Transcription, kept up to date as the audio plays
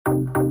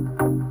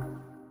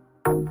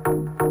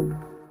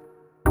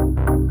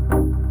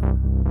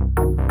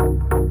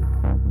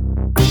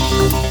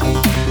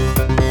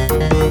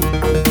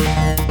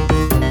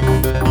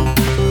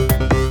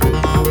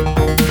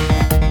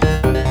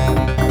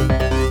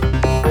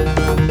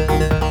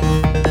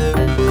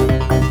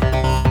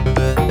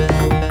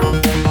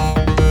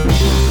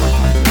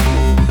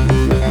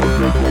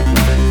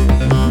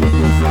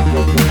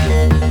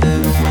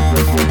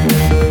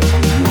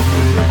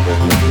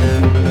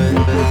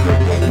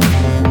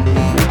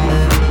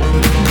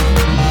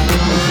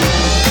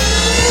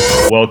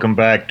welcome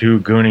back to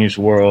Goonies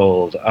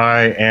World.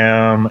 I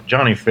am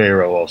Johnny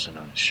Farrow, also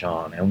known as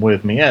Sean, and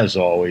with me, as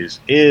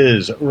always,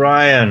 is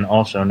Ryan,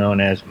 also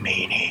known as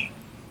Meanie.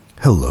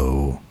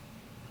 Hello.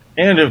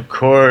 And, of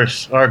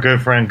course, our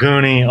good friend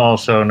Goonie,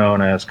 also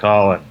known as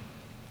Colin.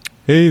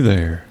 Hey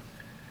there.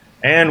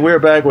 And we're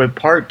back with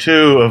part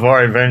 2 of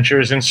our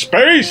adventures in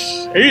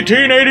space,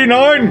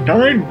 1889,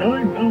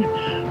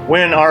 999.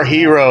 When our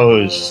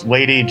heroes, the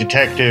Lady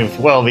Detective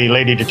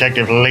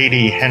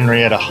Lady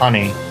Henrietta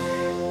Honey,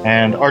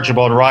 and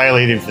Archibald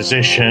Riley, the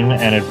physician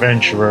and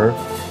adventurer,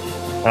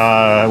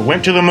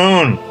 went to the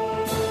moon,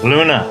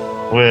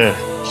 Luna, with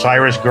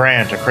Cyrus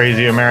Grant, a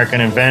crazy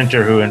American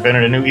inventor who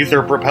invented a new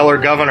ether propeller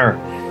governor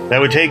that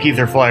would take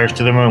ether flyers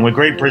to the moon with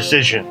great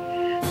precision.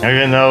 Now,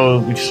 even though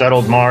we've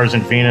settled Mars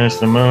and Venus,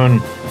 the moon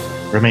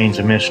remains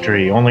a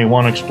mystery. Only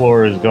one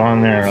explorer has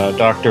gone there,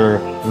 Dr.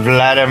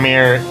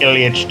 Vladimir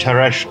Ilyich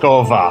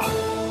Tereshkova,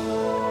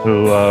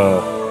 who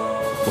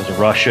was a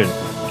Russian,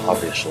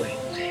 obviously.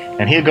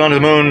 And he had gone to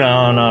the moon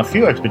on a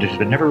few expeditions,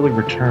 but never really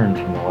returned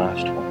from the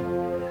last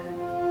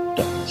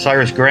one.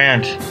 Cyrus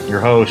Grant, your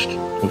host,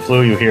 who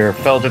flew you here,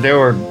 felt that there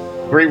were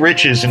great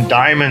riches and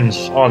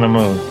diamonds on the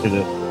moon through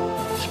the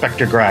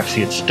spectrographs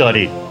he had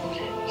studied.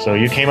 So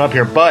you came up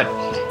here, but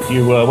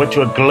you went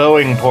to a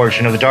glowing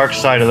portion of the dark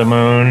side of the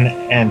moon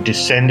and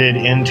descended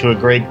into a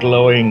great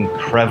glowing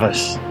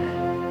crevice.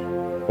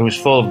 It was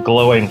full of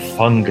glowing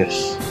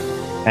fungus,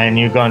 and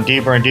you've gone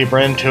deeper and deeper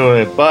into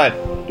it, but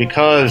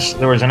because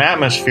there was an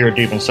atmosphere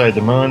deep inside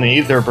the moon, the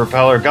ether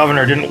propeller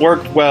governor didn't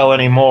work well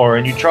anymore,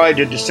 and you tried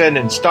to descend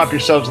and stop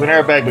yourselves with an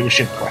airbag, but your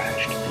ship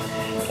crashed.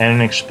 And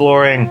in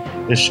exploring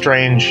this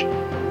strange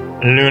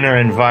lunar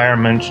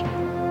environment,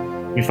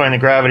 you find the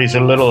gravity's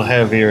a little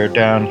heavier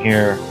down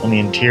here in the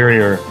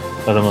interior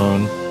of the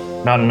moon.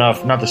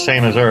 Not the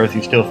same as Earth.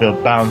 You still feel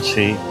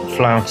bouncy,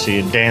 flouncy,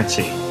 and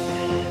dancy.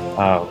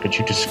 But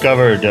you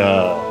discovered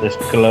this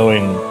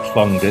glowing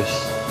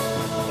fungus,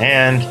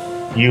 and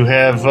you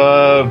have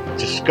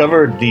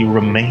discovered the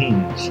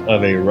remains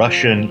of a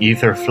Russian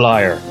ether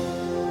flyer.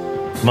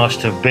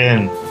 Must have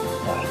been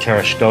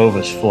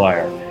Tereshkova's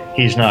flyer.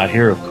 He's not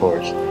here, of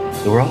course.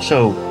 There were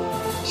also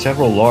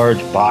several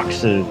large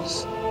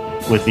boxes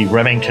with the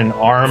Remington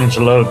Arms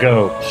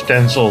logo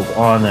stenciled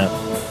on them.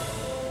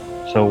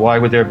 So why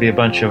would there be a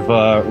bunch of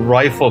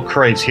rifle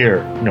crates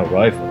here? No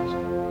rifles.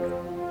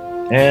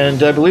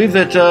 And I believe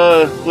that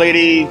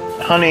Lady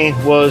Honey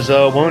was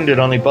wounded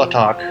on the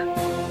buttock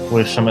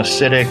with some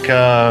acidic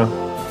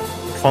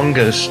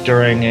fungus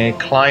during a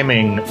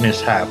climbing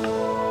mishap. It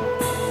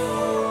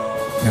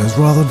was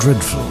rather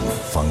dreadful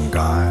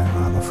fungi,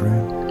 I'm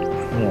afraid.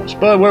 Yes,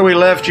 but where we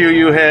left you,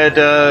 you had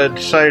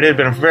decided it had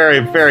been a very,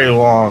 very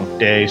long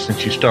day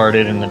since you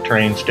started in the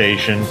train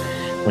station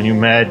when you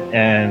met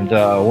and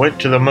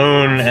went to the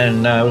moon,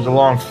 and it was a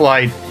long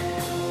flight,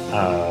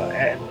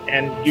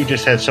 and you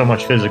just had so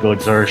much physical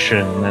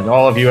exertion, and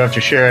all of you, after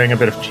sharing a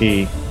bit of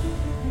tea,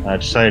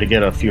 decided to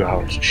get a few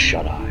hours of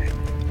shut-eye.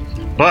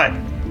 But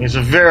it's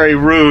a very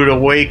rude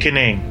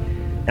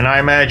awakening, and I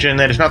imagine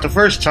that it's not the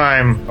first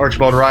time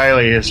Archibald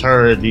Riley has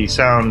heard the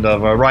sound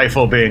of a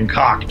rifle being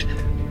cocked.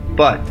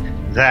 But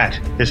that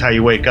is how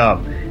you wake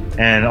up,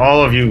 and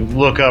all of you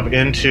look up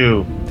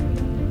into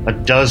a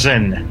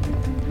dozen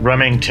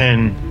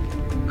Remington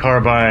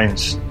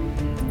carbines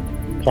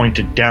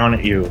pointed down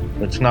at you.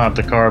 It's not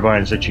the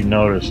carbines that you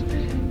notice.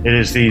 It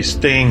is these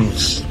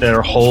things that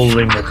are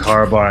holding the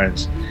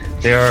carbines.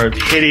 They are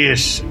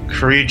hideous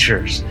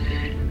creatures.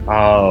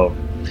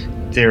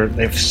 They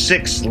have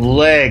 6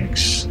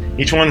 legs.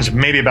 Each one's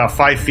maybe about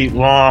 5 feet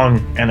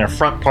long, and their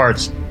front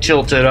parts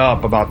tilted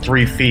up about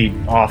 3 feet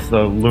off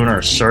the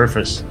lunar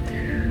surface.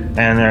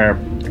 And they're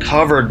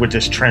covered with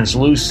this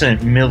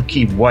translucent,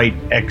 milky white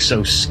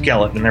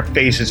exoskeleton. And their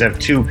faces have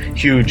 2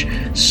 huge,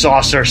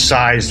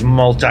 saucer-sized,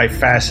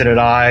 multifaceted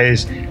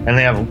eyes. And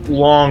they have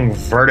long,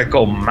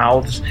 vertical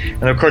mouths.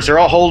 And, of course, they're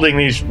all holding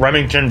these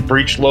Remington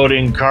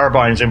breech-loading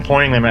carbines and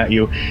pointing them at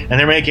you. And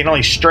they're making all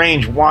these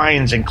strange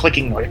whines and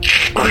clicking noises.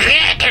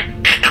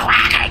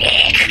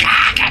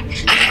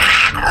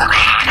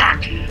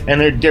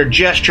 And they're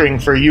gesturing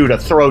for you to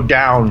throw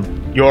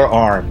down your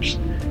arms.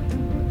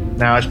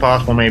 Now, it's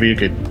possible maybe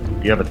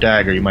you have a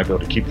dagger, you might be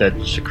able to keep that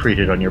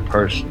secreted on your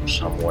person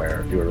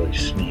somewhere if you're really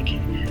sneaky.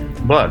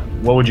 But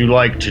what would you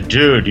like to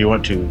do? Do you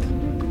want to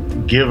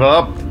give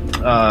up?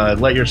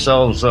 Let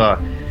yourselves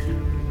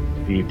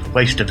be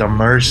placed at the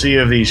mercy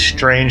of these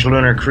strange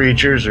lunar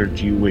creatures? Or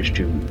do you wish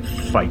to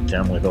fight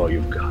them with all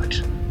you've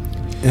got?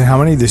 And how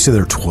many? They say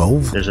there are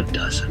 12? There's a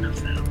dozen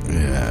of them.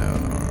 Yeah.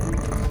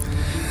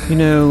 You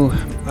know,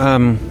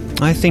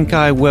 I think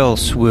I will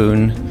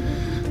swoon.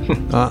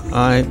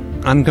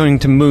 I'm going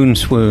to moon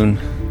swoon.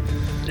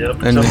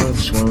 Yep, and moon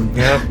swoon.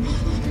 Yep.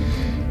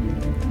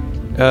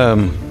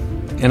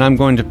 And I'm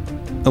going to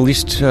at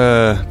least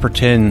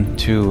pretend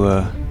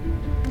to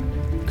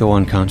go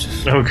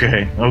unconscious.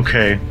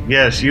 Okay.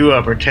 Yes,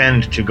 you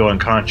pretend to go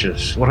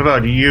unconscious. What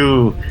about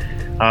you,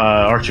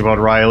 Archibald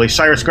Riley?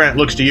 Cyrus Grant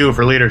looks to you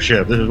for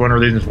leadership. This is one of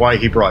the reasons why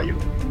he brought you.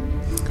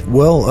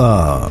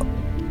 Well,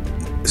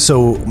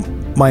 So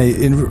my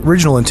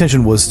original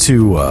intention was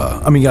to,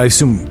 I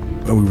assume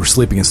we were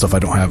sleeping and stuff. I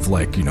don't have,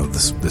 like,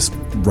 this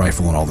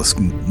rifle and all this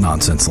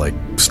nonsense, like,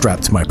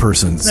 strapped to my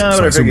person. No,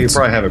 but I figure you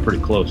probably have it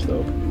pretty close,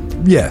 though.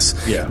 Yes.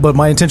 Yeah. But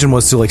my intention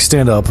was to, like,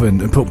 stand up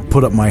and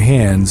put up my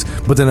hands.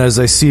 But then as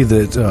I see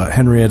that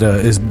Henrietta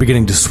is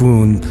beginning to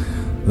swoon,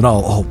 then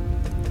I'll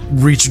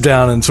reach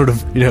down and sort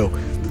of,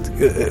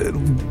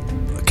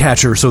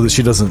 catch her so that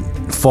she doesn't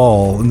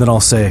fall. And then I'll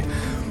say,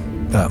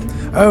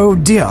 oh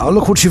dear,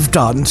 look what you've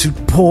done to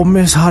poor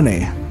Miss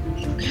Honey.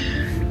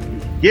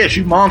 Yes,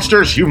 you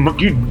monsters, you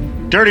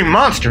dirty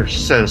monsters,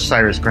 says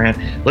Cyrus Grant.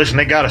 Listen,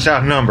 they got us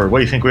outnumbered. What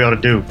do you think we ought to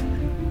do?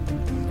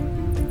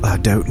 I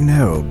don't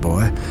know,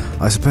 boy.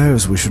 I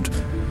suppose we should...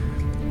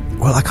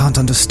 Well, I can't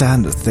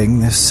understand a thing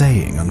they're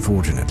saying,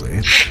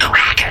 unfortunately.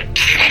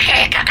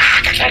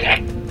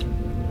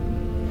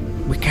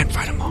 We can't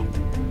fight them all.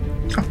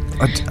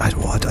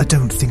 I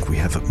don't think we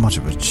have much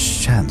of a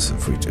chance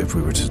if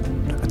we were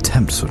to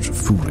attempt such a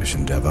foolish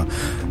endeavor.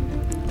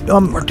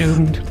 We're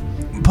doomed.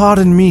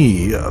 Pardon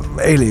me,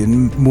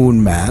 alien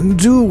moon man.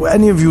 Do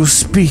any of you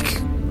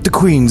speak the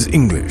Queen's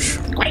English?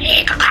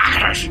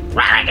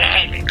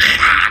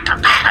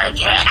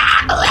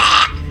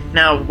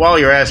 Now, while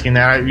you're asking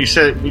that, you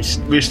said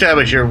we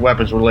established your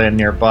weapons were laying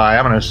nearby.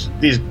 I'm gonna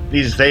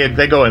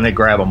they go and they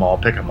grab them all,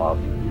 pick them up,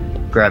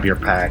 grab your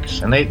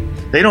packs, and they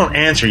don't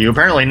answer you.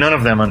 Apparently, none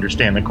of them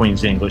understand the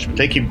Queen's English, but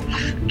they keep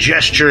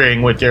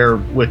gesturing with their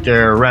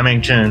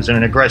Remingtons in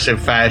an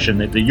aggressive fashion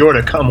that you're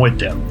to come with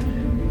them.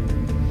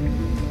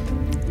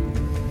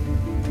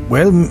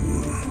 Well,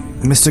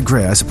 Mr.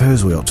 Gray, I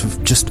suppose we ought to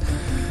just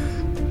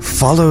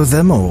follow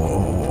them,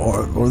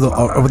 or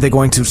are they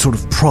going to sort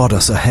of prod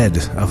us ahead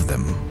of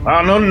them?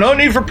 No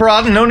need for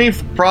prodding. No need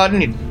for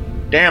prodding, you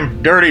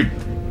damn dirty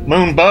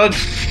moon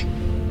bugs.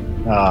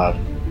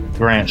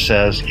 Grant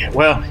says, yeah,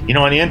 well, in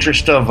the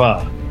interest of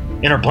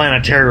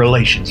interplanetary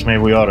relations,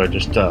 maybe we ought to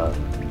just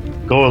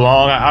go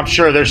along. I'm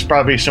sure there's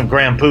probably some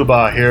Grand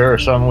Poobah here or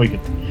something.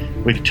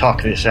 We could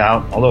talk this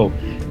out, although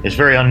it's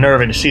very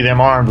unnerving to see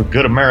them armed with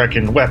good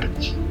American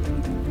weapons.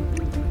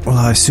 Well,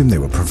 I assume they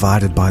were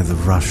provided by the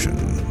Russian.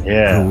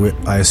 Yeah.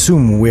 I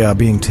assume we are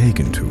being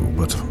taken to,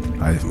 but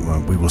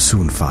we will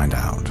soon find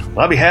out.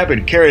 Well, I'd be happy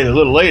to carry the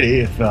little lady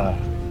if...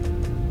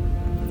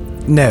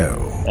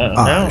 No.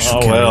 I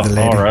should carry the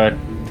lady. All right.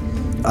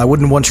 I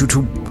wouldn't want you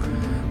to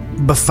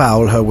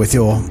befoul her with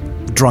your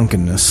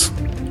drunkenness.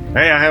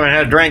 Hey, I haven't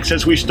had a drink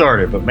since we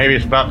started, but maybe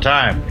it's about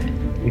time.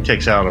 He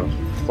takes out a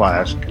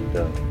flask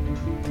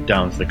and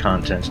downs the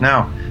contents.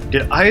 Now,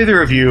 did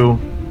either of you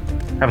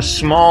have a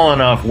small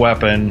enough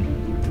weapon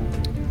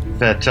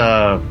that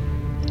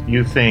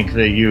you think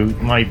that you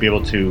might be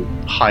able to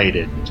hide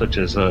it, such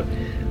as a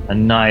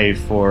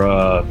knife or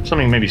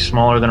something maybe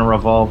smaller than a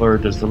revolver?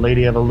 Does the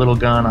lady have a little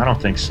gun? I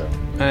don't think so.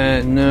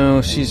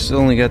 No, she's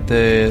only got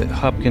the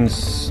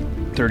Hopkins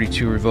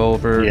 32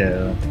 revolver.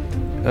 Yeah.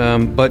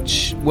 But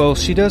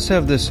she does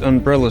have this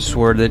umbrella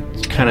sword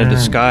that kind of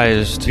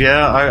disguised.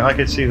 Yeah, I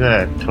could see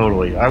that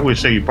totally. I would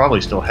say you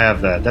probably still have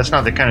that. That's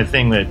not the kind of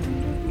thing that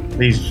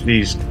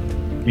these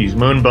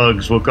moon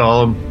bugs, we'll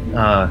call them,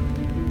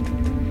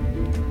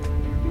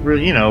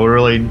 really know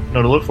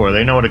to look for.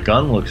 They know what a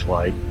gun looks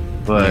like,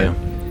 but Yeah.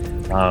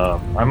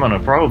 I'm going to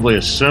probably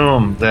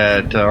assume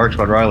that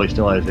Archibald Riley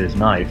still has his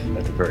knife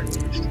at the very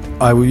least.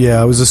 I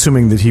was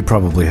assuming that he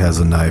probably has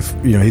a knife.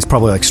 He's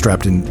probably like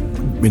strapped in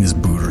his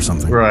boot or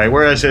something. Right,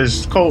 whereas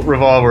his Colt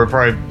revolver would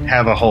probably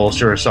have a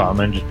holster or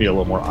something and just be a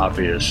little more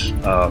obvious.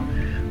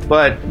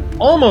 But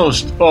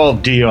almost all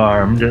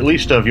de-armed, at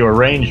least of your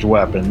ranged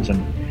weapons,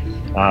 and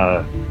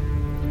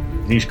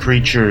these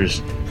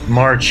creatures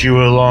march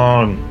you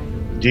along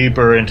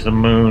deeper into the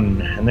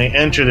moon, and they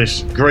enter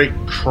this great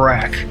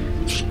crack.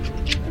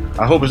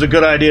 I hope it's a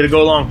good idea to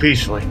go along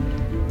peacefully,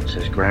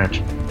 says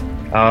Grant.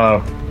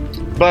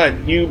 But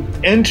you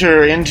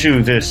enter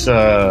into this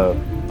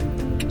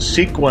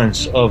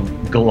sequence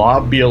of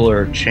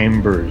globular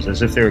chambers,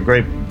 as if they were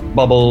great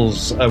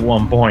bubbles at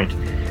one point.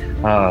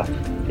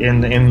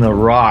 In the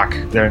rock,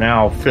 they're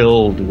now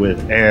filled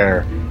with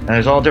air, and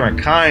there's all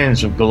different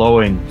kinds of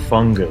glowing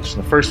fungus.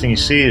 And the first thing you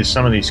see is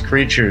some of these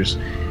creatures.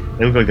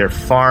 They look like they're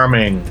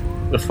farming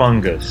the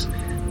fungus,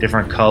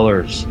 different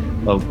colors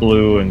of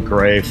blue and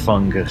gray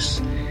fungus,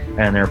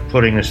 and they're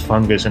putting this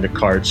fungus into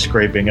carts,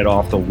 scraping it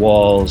off the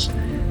walls.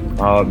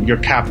 Your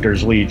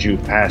captors lead you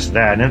past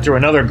that and into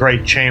another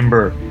great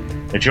chamber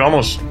that you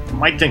almost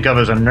might think of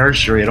as a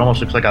nursery. It almost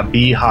looks like a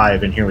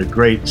beehive in here with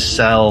great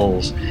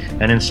cells,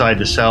 and inside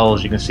the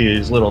cells you can see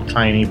these little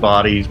tiny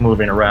bodies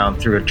moving around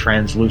through a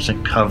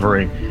translucent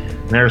covering.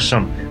 And there's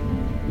some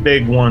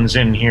big ones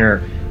in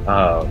here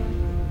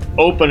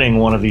opening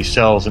one of these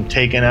cells and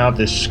taking out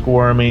this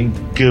squirming,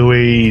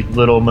 gooey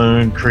little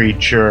moon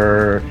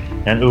creature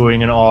and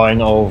oohing and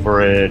awing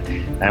over it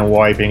and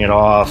wiping it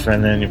off.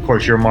 And then, of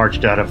course, you're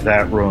marched out of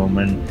that room.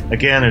 And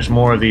again, there's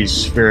more of these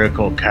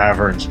spherical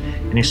caverns.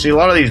 And you see a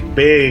lot of these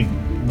big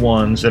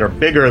ones that are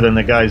bigger than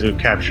the guys who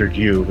captured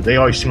you, but they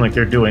always seem like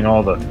they're doing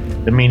all the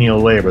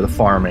menial labor, the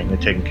farming, the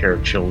taking care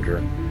of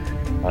children.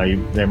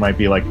 They might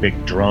be like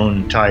big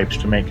drone types,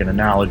 to make an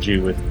analogy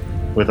with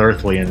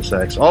earthly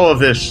insects. All of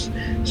this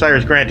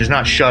Cyrus Grant does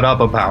not shut up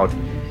about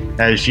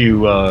as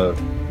you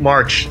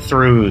march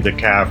through the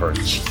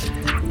caverns.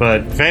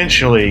 But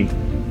eventually,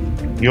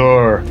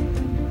 you're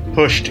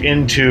pushed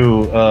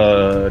into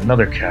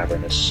another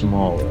cavern, a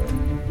smaller,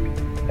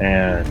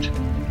 and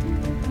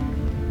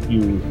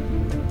you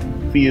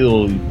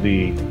feel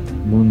the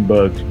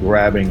moonbugs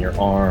grabbing your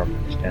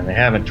arms, and they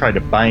haven't tried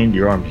to bind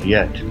your arms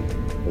yet.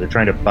 They're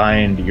trying to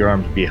bind your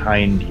arms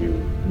behind you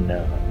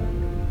now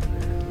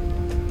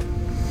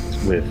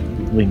with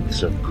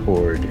links of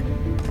cord.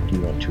 Do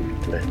you want to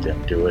let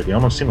them do it? They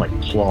almost seem like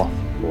cloth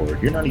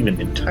cord. You're not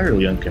even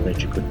entirely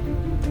unconvinced you could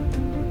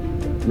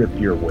rip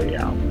your way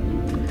out,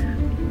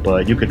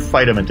 but you could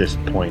fight them at this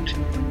point.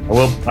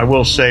 I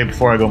will say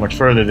before I go much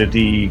further that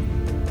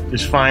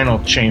this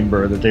final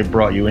chamber that they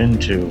brought you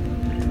into,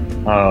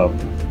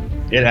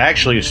 it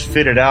actually is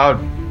fitted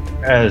out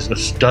as a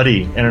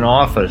study in an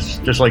office,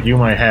 just like you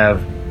might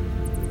have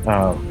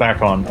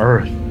back on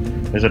Earth.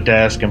 There's a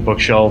desk and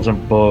bookshelves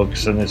and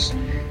books and this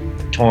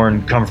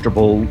torn,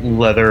 comfortable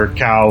leather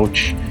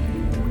couch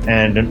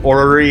and an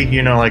orrery,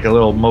 like a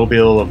little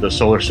mobile of the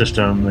solar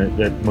system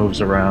that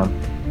moves around,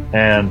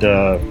 and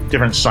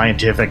different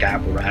scientific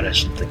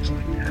apparatus and things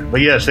like that.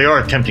 But yes, they are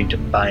attempting to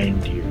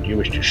bind you. Do you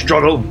wish to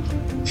struggle?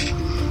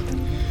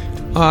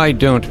 I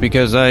don't,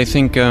 because I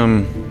think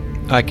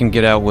I can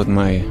get out with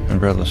my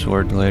umbrella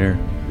sword later.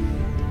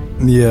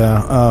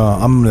 Yeah,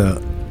 I'm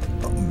gonna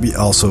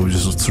also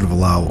just sort of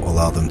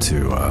allow them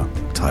to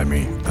tie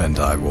me, and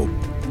I will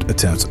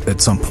attempt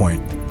at some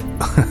point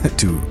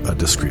to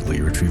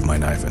discreetly retrieve my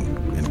knife and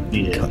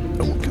cut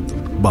the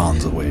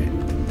bonds away.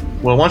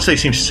 Well, once they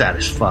seem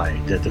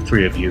satisfied that the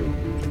three of you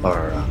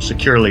are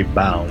securely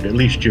bound, at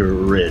least your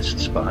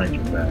wrists behind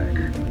your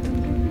back.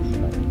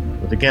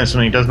 But again,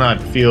 something does not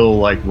feel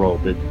like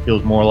rope. It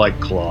feels more like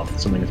cloth,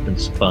 something that's been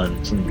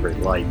spun, something very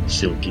light and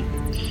silky.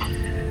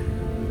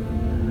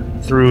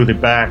 Through the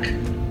back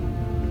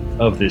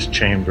of this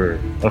chamber,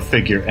 a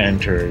figure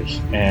enters,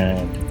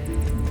 and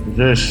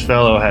this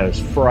fellow has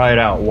fried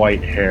out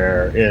white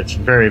hair. It's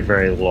very,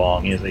 very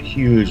long. He has a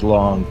huge,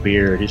 long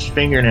beard. His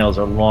fingernails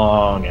are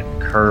long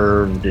and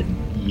curved and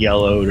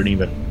yellowed and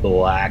even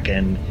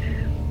blackened.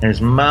 And his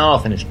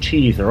mouth and his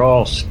teeth are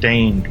all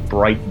stained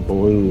bright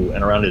blue,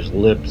 and around his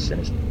lips and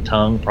his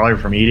tongue,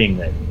 probably from eating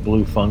that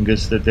blue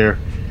fungus that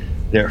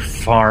they're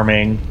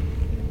farming.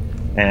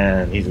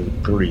 And he says,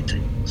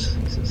 "Greetings."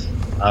 He says,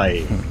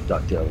 "I,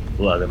 Dr.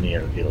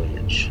 Vladimir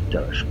Ilyich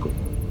Tereshkov.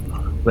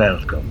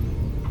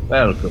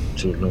 Welcome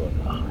to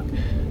Luna."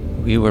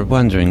 We were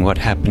wondering what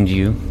happened to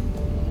you.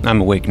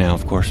 I'm awake now,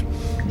 of course.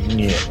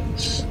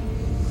 Yes.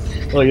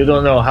 Well, you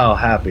don't know how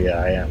happy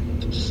I am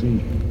to see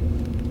you.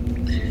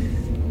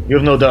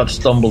 You've no doubt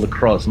stumbled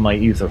across my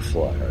ether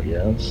flyer,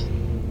 yes?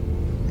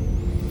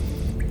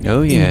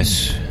 Oh,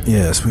 yes.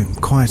 Yes, we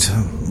quite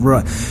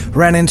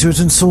ran into it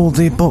and saw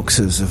the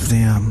boxes of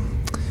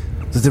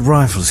the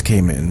rifles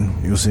came in,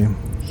 you see.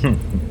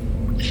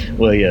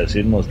 Well, yes,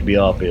 it must be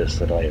obvious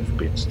that I have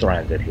been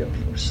stranded here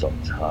for some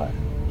time.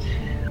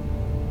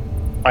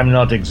 I'm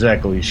not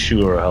exactly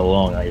sure how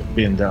long I have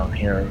been down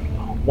here.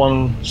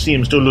 One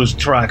seems to lose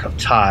track of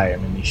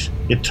time in this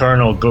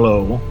eternal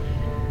glow.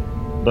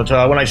 But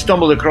when I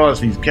stumbled across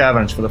these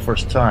caverns for the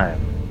first time,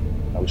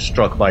 I was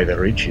struck by the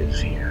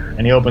riches here.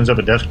 And he opens up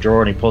a desk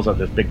drawer and he pulls out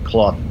this big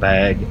cloth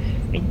bag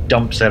and he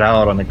dumps it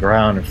out on the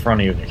ground in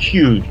front of you.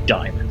 Huge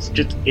diamonds,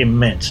 just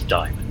immense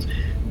diamonds.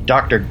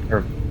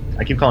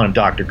 I keep calling him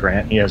Dr.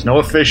 Grant. He has no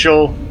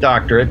official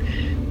doctorate.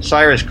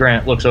 Cyrus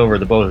Grant looks over at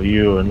the both of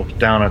you and looks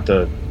down at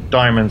the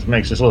diamonds,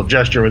 makes this little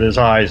gesture with his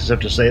eyes as if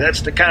to say,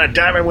 "That's the kind of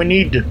diamond we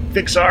need to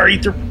fix our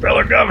ether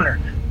propeller governor."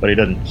 But he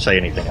doesn't say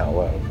anything out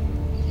loud.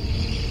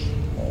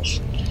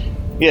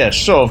 Yes,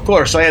 so of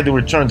course I had to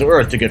return to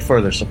Earth to get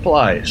further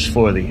supplies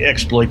for the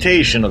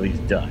exploitation of these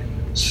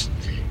diamonds.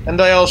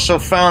 And I also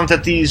found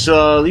that these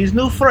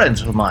new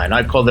friends of mine,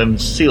 I call them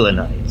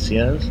Selenites,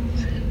 yes?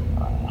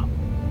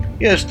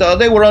 Yes,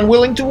 they were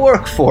unwilling to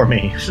work for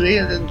me. See,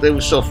 they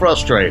were so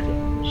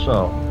frustrating.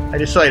 So I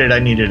decided I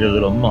needed a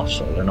little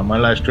muscle, and on my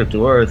last trip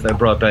to Earth, I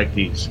brought back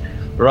these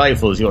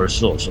rifles you're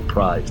so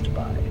surprised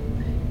by.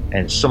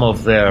 And some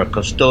of their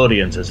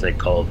custodians, as they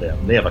call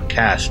them, they have a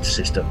caste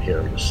system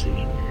here, you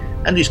see.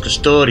 And these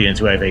custodians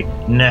who have a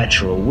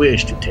natural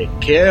wish to take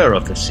care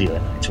of the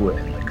Selenites, well,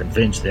 I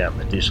convinced them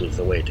that this was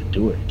the way to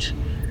do it.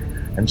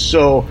 And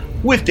so,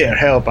 with their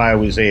help, I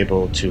was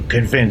able to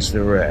convince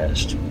the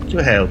rest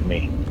to help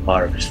me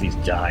harvest these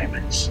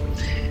diamonds.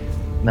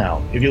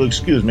 Now, if you'll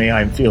excuse me,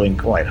 I'm feeling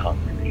quite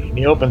hungry. And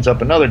he opens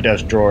up another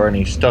desk drawer and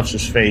he stuffs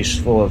his face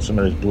full of some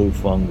of this blue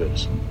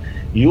fungus.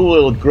 You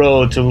will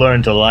grow to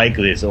learn to like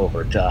this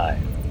over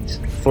time,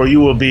 for you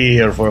will be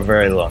here for a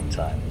very long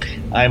time.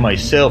 I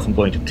myself am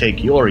going to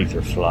take your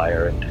ether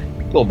flyer and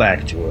go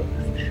back to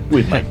Earth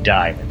with my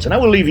diamonds, and I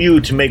will leave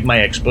you to make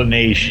my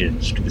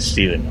explanations to the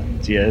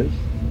Selenites, yes?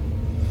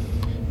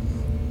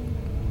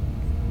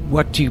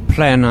 What do you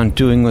plan on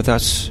doing with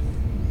us,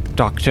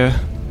 Doctor?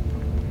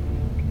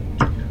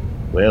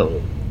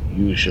 Well,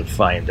 you shall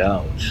find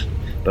out.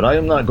 But I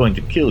am not going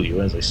to kill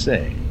you, as I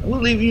say. I will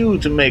leave you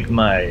to make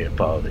my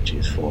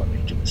apologies for me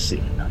to the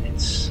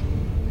Selenites.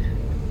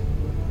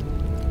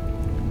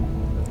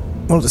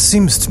 Well, it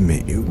seems to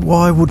me,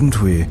 why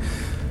wouldn't we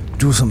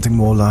do something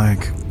more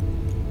like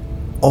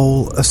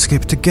all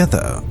escape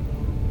together?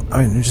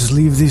 I mean, just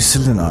leave these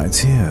Selenites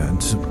here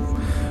and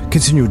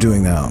continue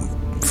doing their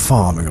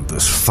farming of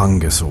this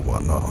fungus or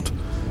whatnot.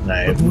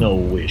 I have no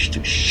wish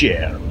to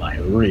share my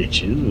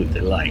riches with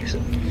the likes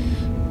of you.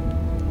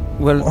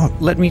 Well,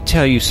 let me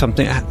tell you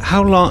something.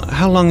 How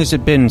long has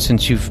it been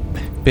since you've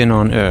been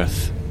on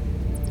Earth?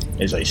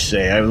 As I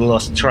say, I've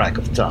lost track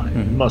of time.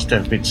 It must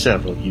have been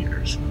several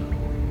years.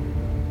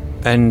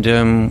 And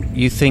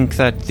you think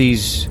that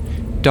these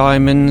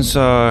diamonds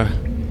are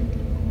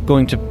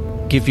going to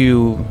give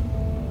you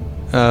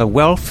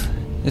wealth?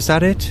 Is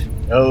that it?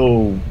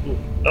 Oh,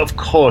 of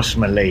course,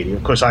 my lady.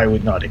 Of course, I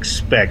would not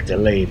expect a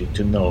lady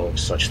to know of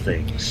such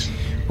things.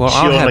 Well,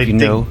 I'll have you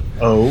know.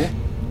 Oh?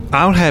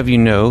 I'll have you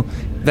know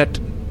that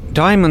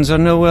diamonds are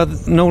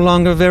no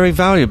longer very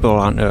valuable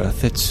on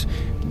Earth. It's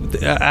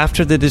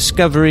after the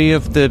discovery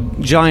of the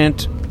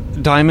giant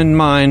diamond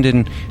mine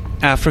in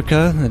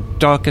Africa, the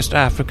darkest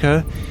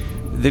Africa,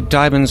 the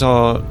diamonds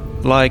are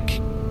like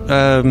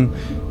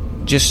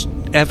just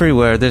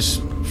everywhere.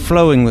 There's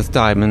flowing with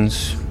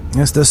diamonds.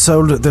 Yes, they're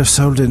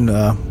sold in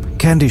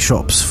candy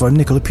shops for a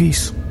nickel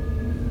apiece.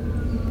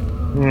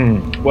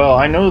 Well,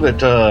 I know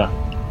that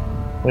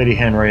Lady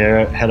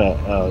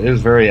Henrietta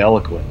is very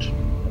eloquent,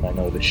 and I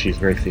know that she's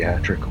very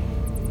theatrical.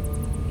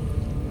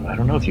 I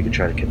don't know if you could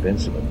try to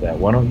convince him of that.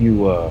 Why don't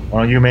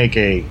you make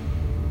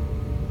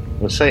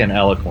let's say an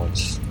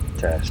eloquence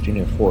test. You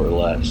need a 4 or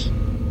less.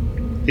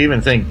 You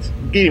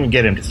even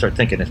get him to start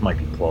thinking this might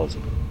be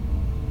plausible.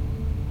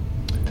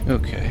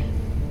 Okay.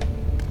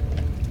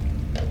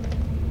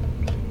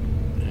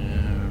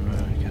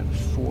 I got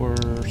 4,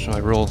 so I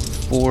roll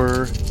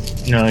 4.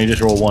 No, you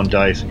just roll 1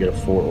 dice and get a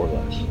 4 or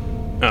less.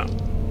 Oh.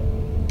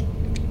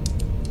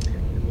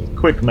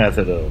 Quick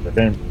method of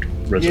event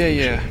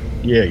resolution.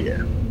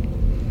 Yeah.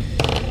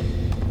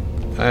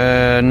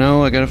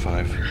 No, I got a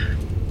 5.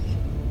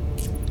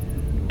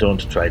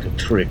 Don't try to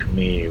trick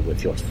me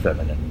with your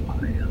feminine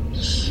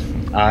wiles.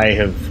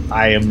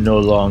 I am no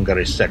longer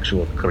a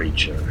sexual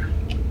creature.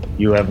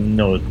 You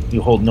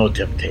hold no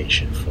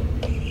temptation for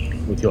me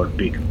with your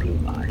big blue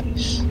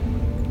eyes.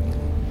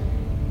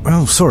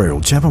 Well, sorry,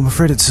 old chap. I'm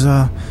afraid it's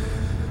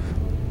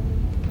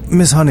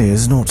Miss Honey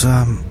is not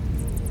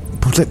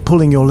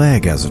pulling your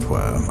leg, as it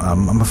were.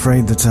 I'm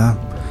afraid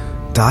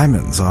that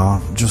diamonds are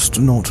just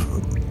not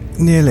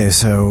nearly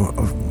so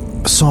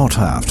sought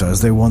after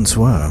as they once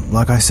were.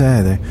 Like I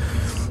say, they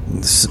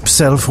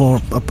sell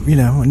for a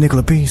nickel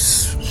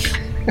apiece.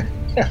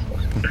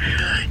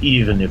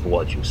 Even if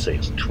what you say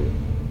is true,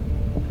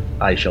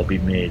 I shall be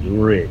made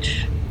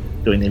rich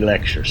doing the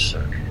lecture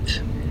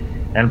circuit,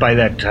 and by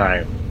that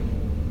time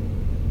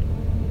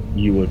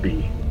you would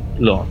be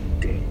long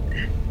dead.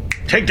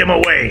 Take them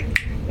away!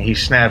 He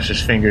snaps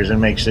his fingers and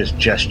makes this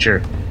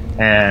gesture,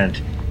 and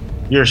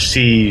you're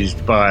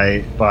seized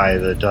by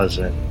the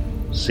dozen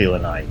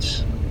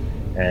Selenites,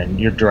 and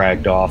you're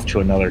dragged off to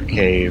another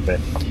cave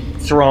and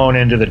thrown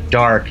into the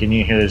dark, and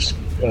you hear this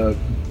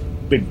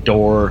big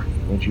door,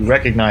 which you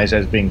recognize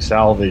as being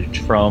salvaged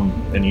from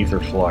an ether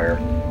flyer,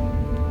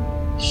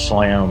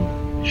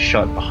 slam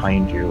shut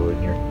behind you,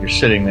 and you're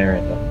sitting there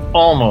in the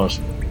almost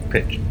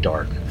pitch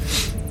dark.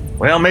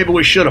 Well, maybe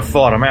we should have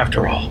fought him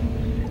after all,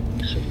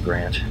 said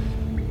Grant.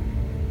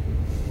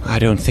 I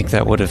don't think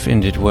that would have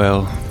ended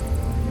well.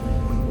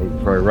 You're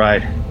probably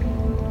right.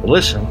 But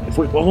listen, if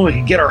we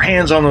could get our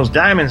hands on those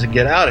diamonds and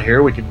get out of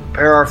here, we could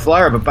repair our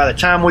flyer, but by the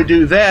time we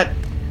do that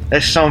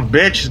son of a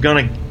bitch is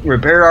going to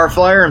repair our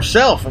flyer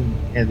himself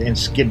and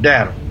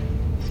skedaddle.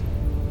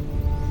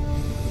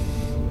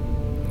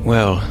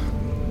 Well,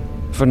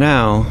 for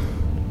now,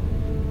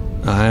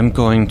 I'm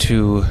going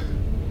to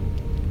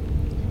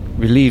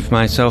relieve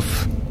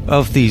myself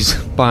of these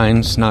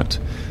binds, not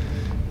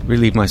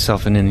relieve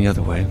myself in any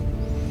other way.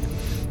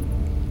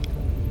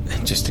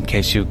 Just in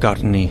case you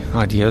got any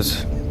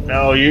ideas.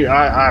 No,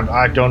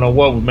 I don't know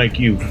what would make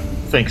you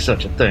think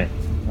such a thing.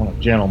 I'm a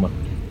gentleman.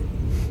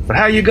 But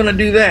how are you going to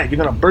do that? You're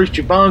going to burst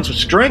your bonds with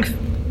strength?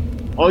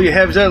 All you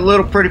have is that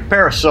little pretty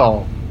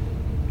parasol.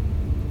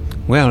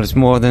 Well, it's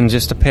more than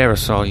just a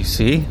parasol, you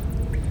see.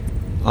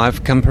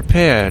 I've come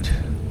prepared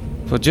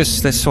for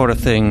just this sort of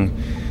thing,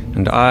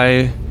 and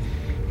I'm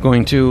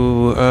going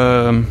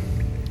to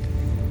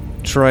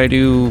try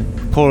to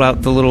pull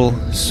out the little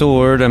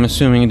sword. I'm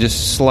assuming it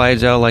just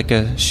slides out like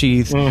a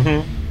sheath.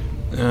 Mm-hmm.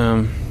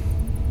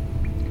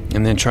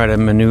 And then try to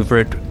maneuver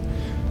it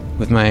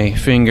with my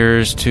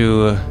fingers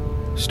to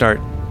start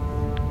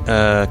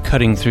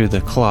cutting through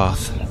the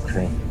cloth.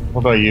 Okay.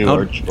 What about you,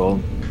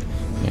 Archibald?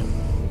 Yeah.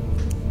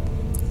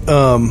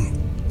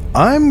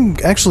 I'm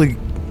actually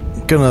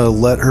gonna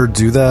let her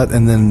do that,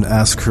 and then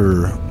ask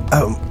her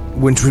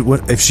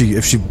if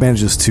she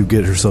manages to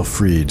get herself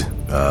freed.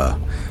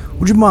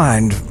 Would you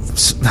mind,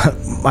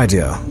 my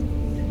dear?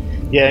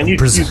 Yeah, and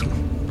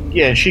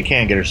Yeah, she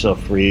can't get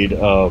herself freed.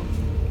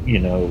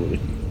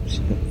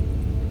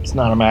 It's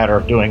not a matter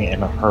of doing it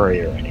in a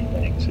hurry or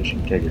anything, so she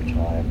can take her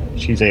time. And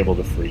she's able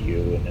to free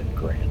you and then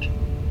Grant.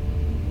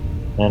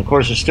 And of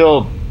course, it's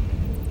still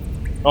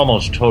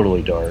almost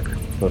totally dark,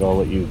 but I'll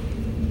let you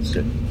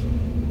sit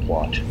and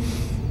plot.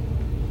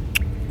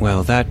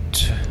 Well, that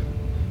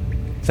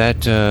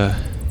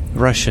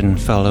Russian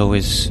fellow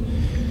is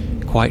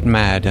quite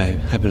mad,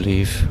 I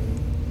believe.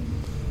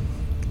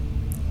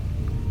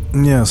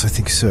 Yes, I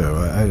think so.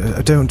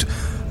 I don't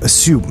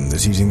assume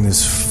that eating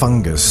this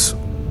fungus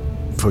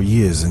for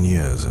years and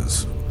years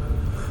is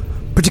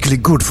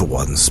particularly good for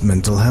one's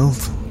mental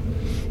health.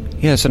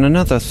 Yes, and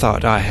another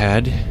thought I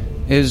had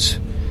is,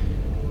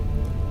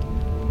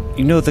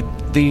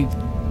 the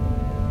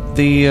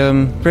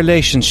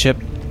relationship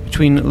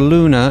between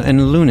Luna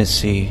and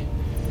lunacy.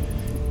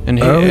 And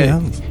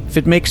if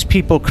it makes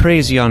people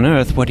crazy on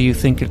Earth, what do you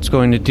think it's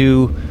going to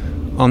do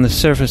on the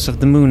surface of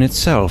the moon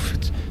itself?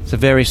 It's the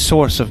very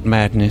source of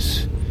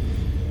madness.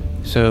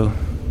 So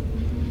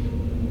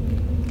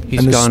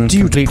he's gone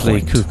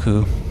completely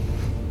cuckoo.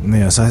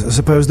 Yes, I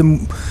suppose the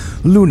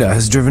Luna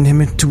has driven him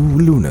into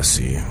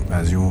lunacy,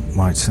 as you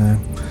might say.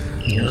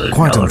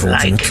 Quite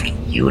unfortunate.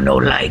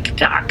 Like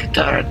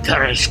Dr.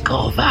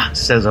 Tereshkova,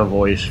 says a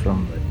voice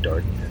from the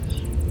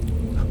darkness.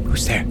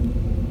 Who's there?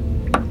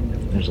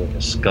 There's like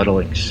a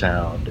scuttling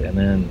sound, and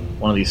then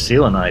one of these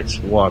Selenites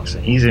walks,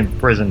 and he's in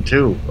prison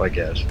too, I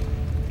guess.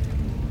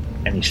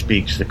 And he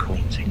speaks the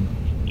Queen thing.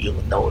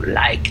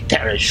 Like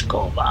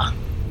Tereshkova,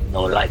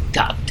 like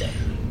Doctor.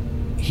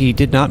 He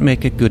did not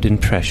make a good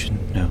impression,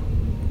 no.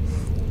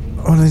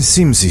 Well, it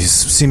seems he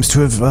seems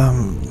to have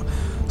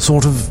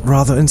sort of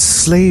rather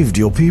enslaved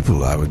your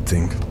people, I would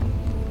think.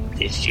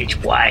 This is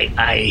why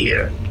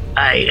I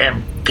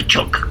am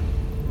Kachuk.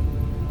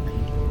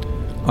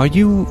 Are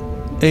you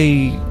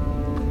a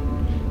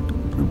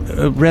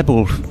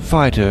rebel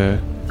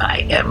fighter?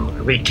 I am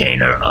a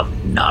retainer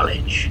of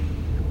knowledge.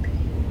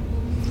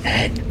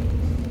 And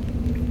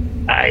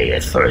I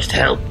at first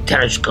helped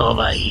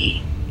Tereshkova.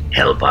 He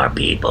helped our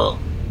people.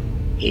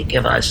 He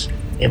give us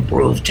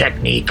improved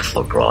technique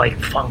for growing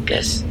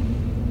fungus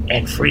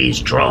and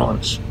freeze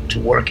drones to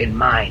work in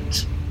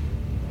mines.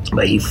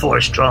 But he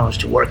forced drones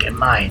to work in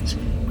mines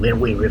when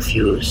we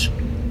refuse.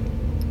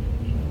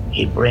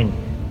 He bring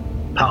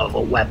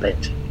powerful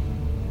weapons,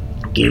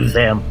 give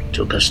them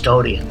to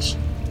custodians.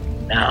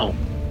 Now,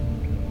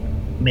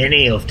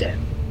 many of them,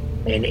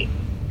 30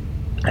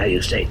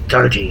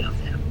 of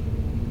them,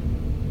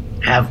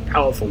 have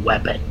powerful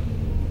weapon.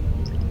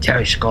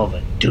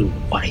 Tereshkova do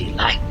what he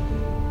like.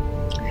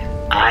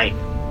 I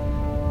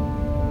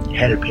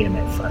help him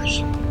at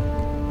first.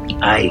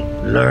 I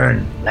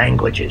learn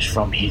languages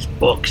from his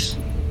books.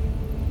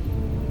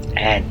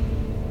 And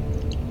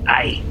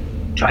I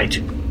try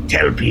to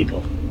tell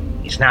people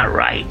it's not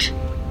right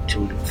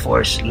to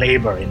force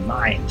labor in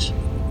mines,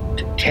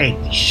 to take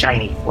the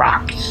shiny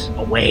rocks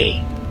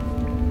away.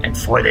 And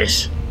for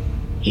this,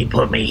 he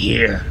put me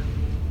here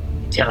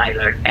till I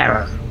learn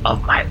error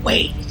of my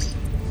ways.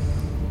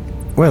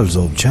 Well,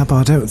 old chap,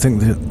 I don't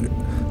think that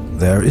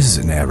there is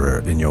an error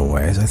in your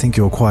ways. I think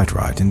you're quite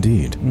right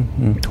indeed.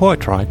 Mm-hmm.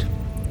 Quite right.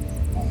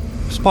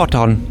 Spot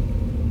on.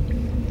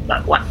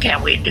 But what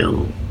can we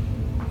do?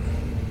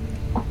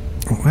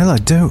 Well, I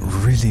don't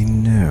really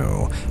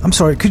know. I'm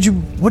sorry,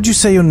 what'd you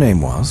say your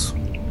name was?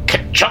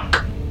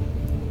 Chuck.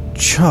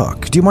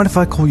 Chuck. Do you mind if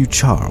I call you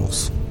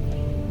Charles?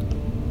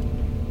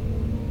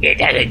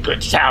 It had a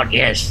good sound,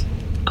 yes.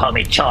 Call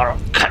me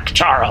Charles.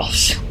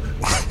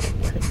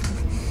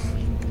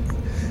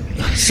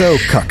 So,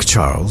 Cuck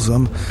Charles,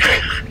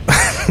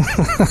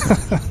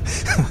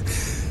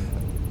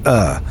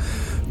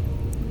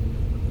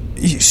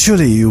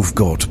 surely you've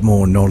got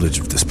more knowledge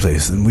of this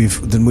place than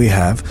we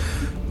have.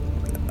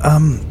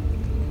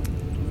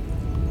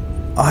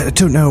 I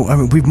don't know. I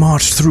mean, we've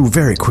marched through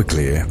very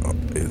quickly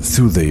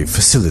through the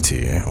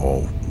facility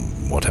or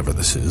whatever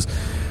this is,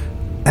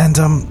 and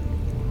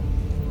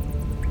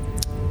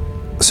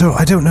so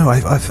I don't know.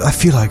 I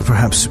feel like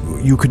perhaps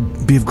you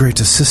could be of great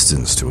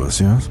assistance to us.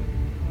 Yes.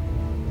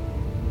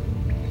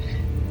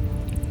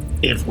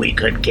 If we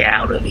could get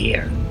out of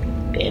here,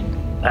 then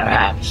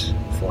perhaps,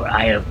 for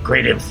I have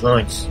great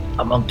influence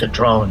among the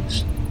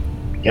drones.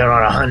 There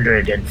are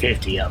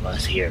 150 of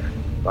us here,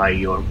 by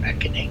your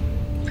reckoning,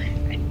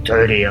 and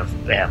 30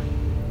 of them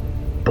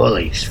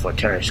bullies for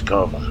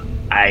Tereshkova.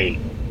 I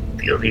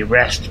feel the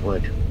rest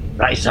would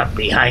rise up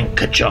behind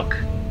Kachuk.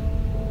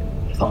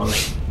 If only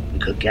we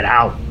could get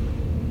out.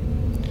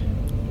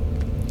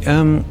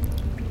 Can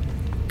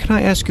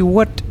I ask you,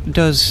 what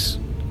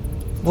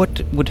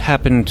would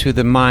happen to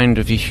the mind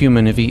of a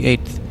human if he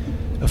ate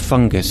a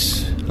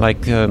fungus,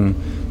 like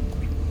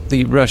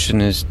the Russian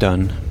has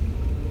done?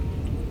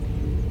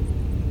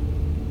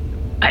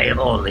 I have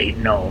only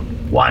known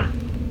one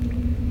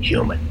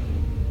human.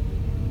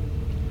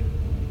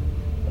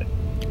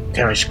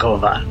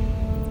 Tereshkova,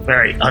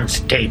 very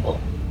unstable.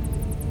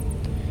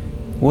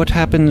 What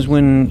happens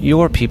when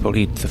your people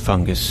eat the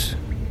fungus?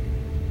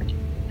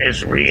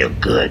 It's real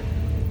good.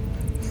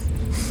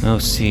 Oh,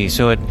 see.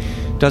 So it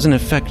doesn't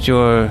affect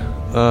your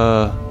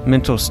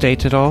mental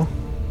state at all?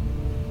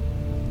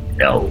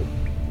 No.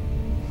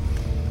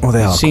 Well,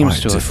 they It are seems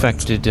quite to have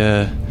different. affected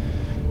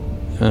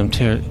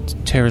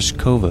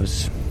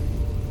Terrascova's.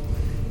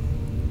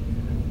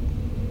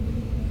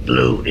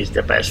 Blue is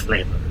the best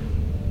flavor.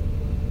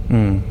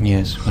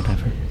 Yes,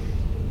 whatever.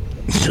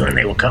 Soon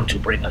they will come to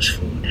bring us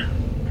food.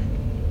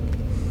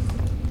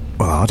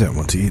 Well, I don't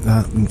want to eat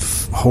that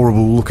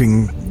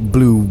horrible-looking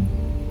blue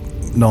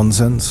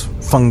nonsense.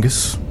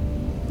 Fungus.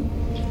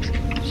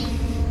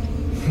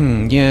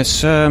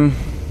 Yes, and,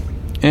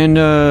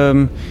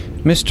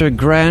 Mr.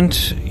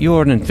 Grant,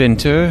 you're an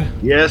inventor.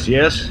 Yes,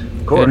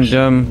 of course.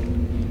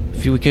 And,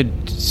 if we could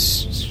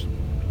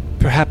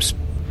perhaps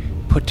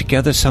put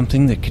together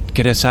something that could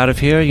get us out of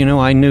here. You know,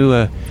 I knew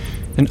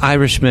an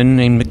Irishman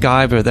named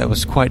MacGyver that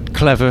was quite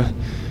clever.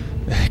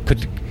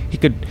 He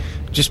could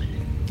just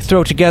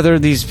throw together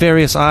these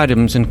various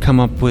items and come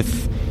up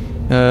with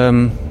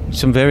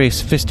some very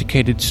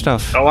sophisticated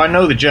stuff. Oh, I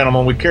know the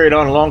gentleman. We carried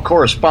on a long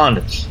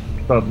correspondence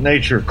about the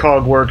nature of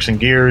cogworks and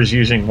gears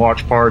using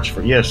watch parts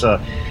for... Yes,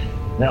 that's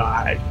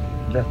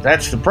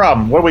the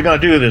problem. What are we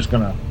going to do is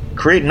going to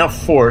create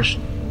enough force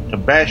to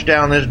bash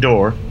down this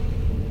door.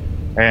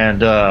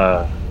 And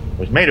it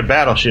was made of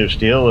battleship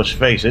steel, let's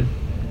face it.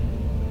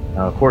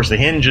 Of course, the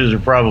hinges are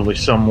probably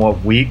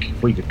somewhat weak.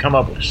 If we could come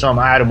up with some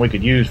item we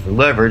could use for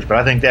leverage, but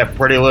I think that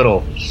pretty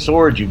little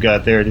sword you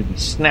got there would be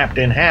snapped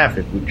in half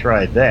if we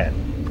tried that.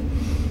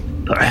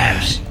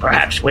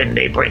 Perhaps when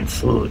they bring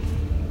food,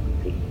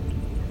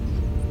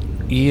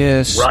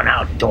 Yes. run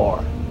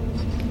outdoor.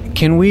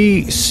 Can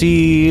we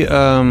see,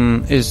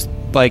 is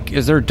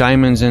there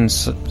diamonds in...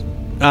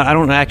 I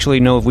don't actually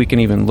know if we can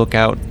even look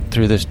out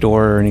through this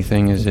door or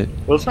anything, is it?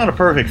 Well, it's not a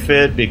perfect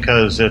fit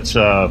because it's, they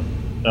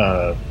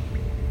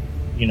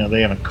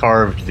haven't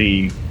carved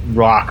the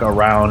rock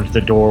around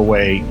the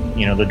doorway.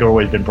 You know, the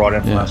doorway's been brought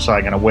in from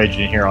outside, kind of wedged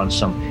in here on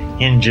some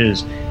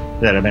hinges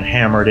that have been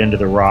hammered into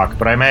the rock.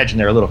 But I imagine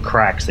there are little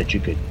cracks that you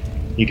could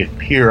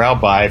peer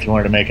out by if you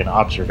wanted to make an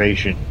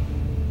observation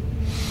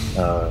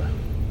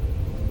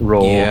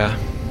roll. Yeah.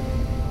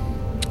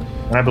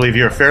 And I believe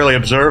you're fairly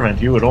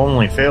observant. You would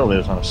only fail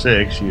this on a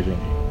 6 using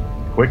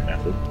the quick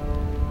method.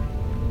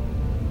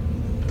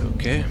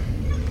 Okay.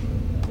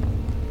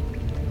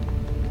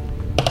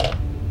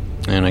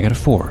 And I got a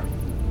 4.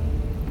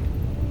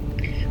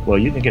 Well,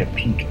 you can get a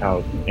peek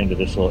out into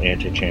this little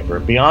antechamber.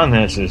 Beyond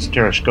this is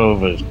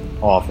Tereshkova's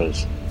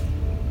office.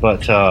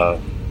 But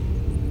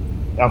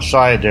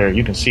outside there,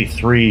 you can see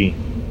 3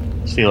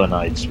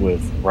 Selenites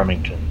with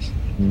Remingtons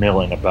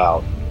milling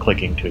about,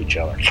 clicking to each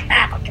other,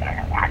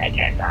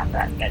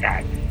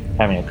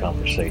 having a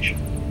conversation.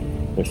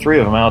 There's 3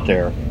 of them out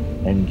there,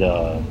 and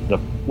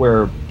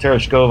where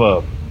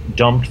Tereshkova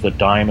dumped the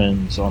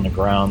diamonds on the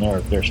ground,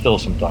 there's still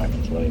some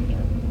diamonds laying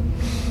there.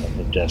 And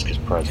the desk is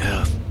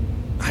present.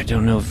 I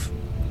don't know if...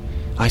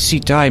 I see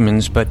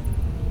diamonds, but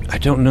I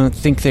don't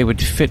think they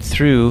would fit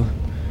through.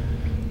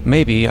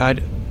 Maybe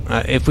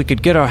if we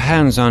could get our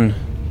hands on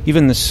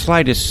even the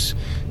slightest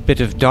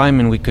bit of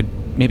diamond, we could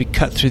maybe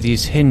cut through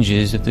these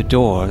hinges of the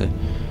door. The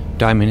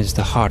diamond is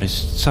the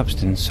hardest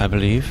substance, I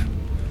believe.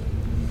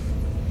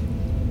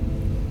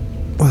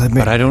 Well,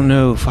 But I don't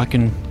know if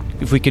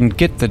we can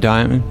get the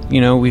diamond. You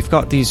know, we've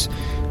got these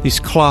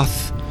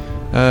cloth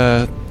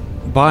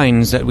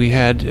binds that we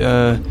had.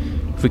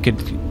 If we could,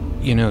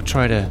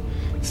 try to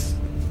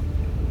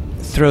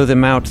throw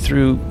them out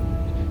through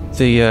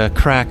the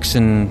cracks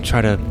and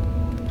try to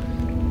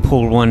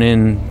pull one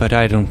in, but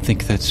I don't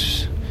think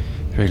that's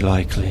very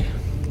likely.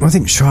 I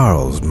think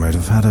Charles might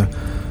have had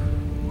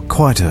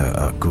quite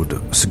a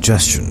good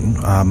suggestion.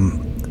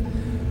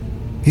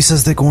 He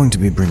says they're going to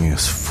be bringing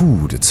us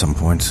food at some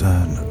point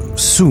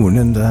soon,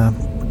 and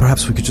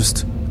perhaps we could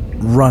just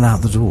run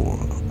out the door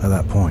at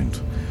that point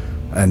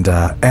and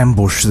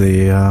ambush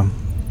the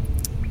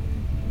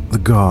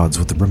guards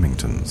with the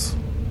Remingtons.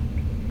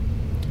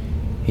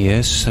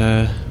 Yes,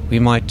 we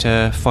might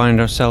find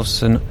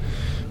ourselves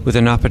with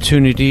an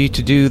opportunity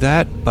to do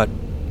that, but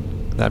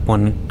that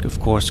one, of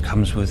course,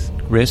 comes with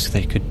risk.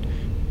 They could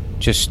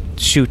just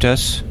shoot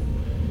us.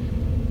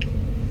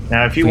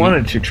 Now, if you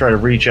wanted to try to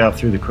reach out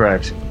through the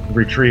cracks,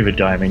 retrieve a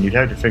diamond, you'd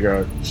have to figure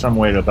out some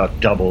way to about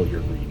double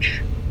your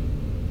reach.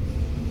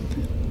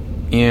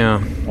 Yeah.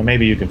 And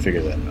maybe you can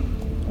figure that out.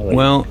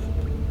 Well,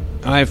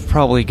 I've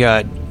probably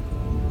got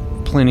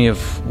plenty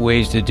of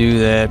ways to do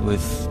that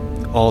with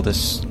all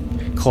this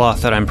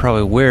cloth that I'm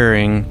probably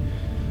wearing.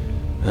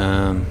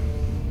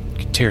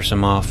 Could tear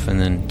some off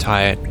and then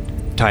tie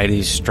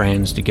these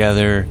strands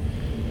together.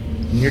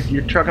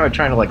 You're trying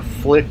to like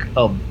flick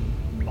a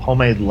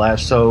homemade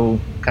lasso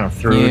kind of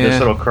through this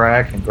little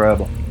crack and grab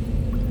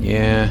them.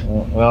 Yeah.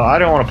 Well, I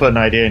don't want to put an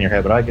idea in your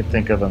head, but I could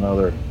think of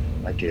another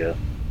idea.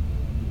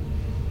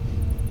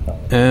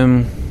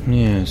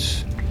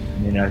 Yes.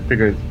 I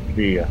figured it'd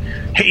be,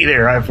 hey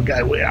there, I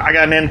forgot, I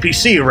got an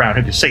NPC around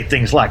who can say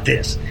things like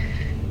this.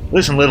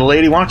 Listen, little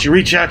lady, why don't you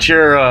reach out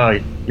your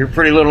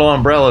pretty little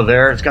umbrella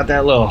there? It's got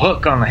that little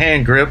hook on the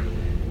hand grip.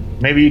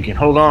 maybe you can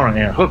hold on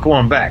and hook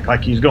one back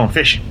like he's going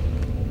fishing.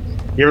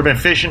 You ever been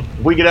fishing?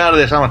 If we get out of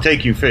this, I'm gonna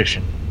take you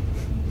fishing.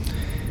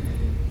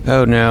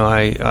 Oh no,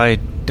 I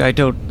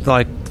don't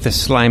like the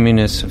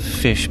sliminess of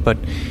fish, but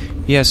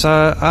yes,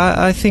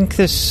 I think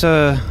this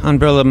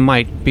umbrella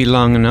might be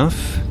long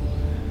enough.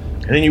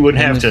 And then you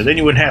wouldn't have to. Then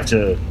you wouldn't have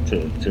to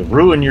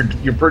ruin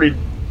your pretty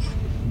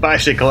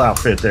bicycle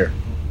outfit there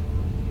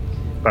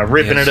by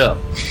ripping it up.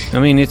 I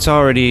mean, it's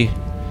already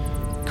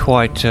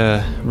quite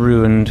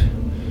ruined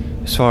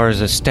as far as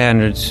the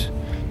standards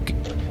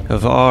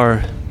of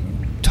our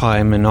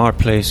time and our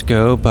place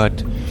go,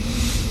 but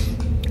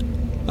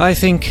I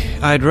think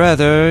I'd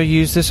rather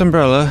use this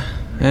umbrella,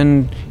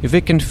 and if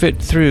it can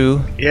fit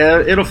through... Yeah,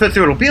 it'll fit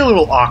through. It'll be a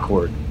little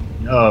awkward.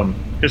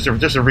 Just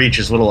the reach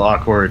is a little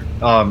awkward.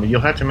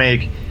 You'll have to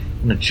make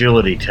an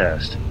agility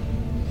test.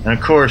 And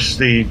of course,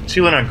 the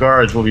Selenite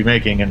guards will be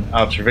making an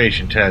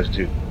observation test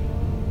to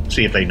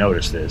see if they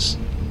notice this.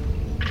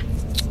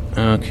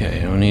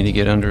 Okay, I'll need to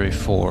get under a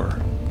 4.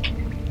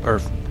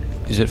 Or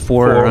is it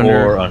 4 or under?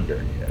 4 or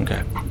under, yeah.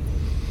 Okay.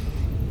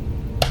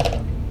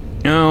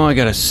 No, I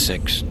got a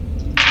 6.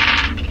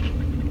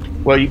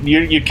 Well,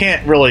 you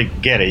can't really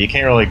get it. You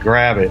can't really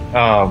grab it.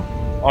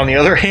 On the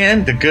other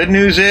hand, the good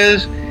news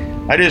is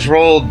I just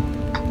rolled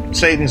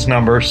Satan's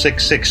number,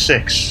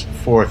 666,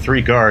 for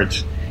 3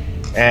 guards.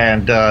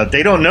 And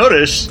they don't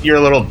notice your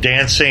little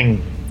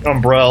dancing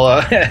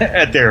umbrella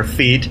at their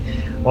feet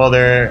while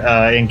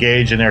they're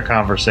engaged in their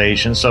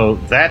conversation. So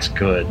that's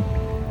good.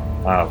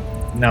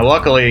 Now,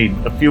 luckily,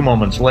 a few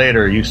moments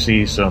later, you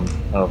see some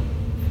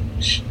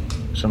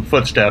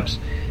footsteps.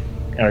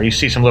 You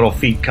see some little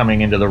feet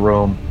coming into the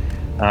room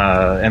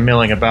and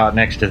milling about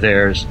next to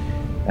theirs.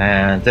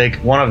 And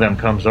one of them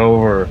comes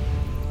over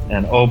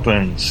and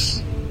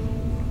opens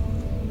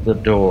the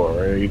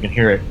door. You can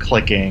hear it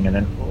clicking, and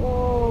then,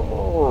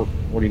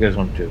 what do you guys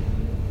want to do?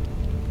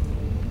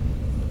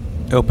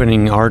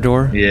 Opening our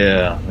door?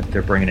 Yeah, like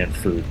they're bringing in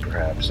food,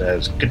 perhaps,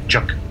 as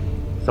Kachuk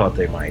thought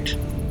they might.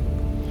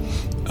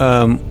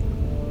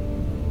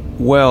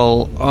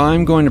 Well,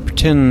 I'm going to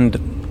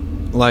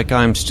pretend like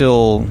I'm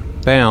still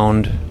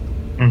bound.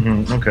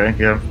 Mm-hmm, okay,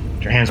 yeah.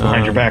 Put your hands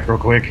behind your back real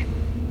quick.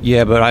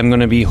 Yeah, but I'm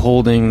going to be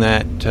holding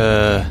that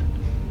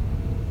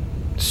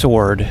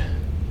sword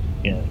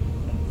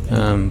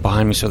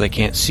behind me so they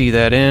can't see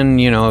that. And,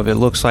 if it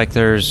looks like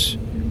there's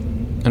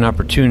an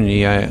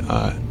opportunity,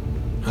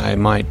 I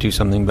might do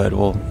something, but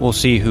we'll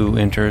see who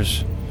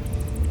enters.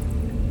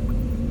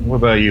 What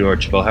about you,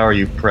 Archibald? How are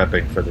you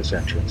prepping for this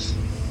entrance,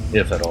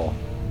 if at all?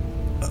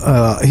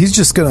 He's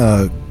just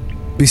gonna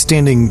be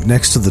standing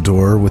next to the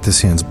door with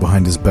his hands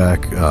behind his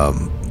back,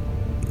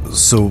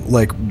 so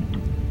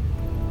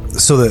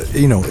that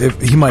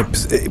if he might,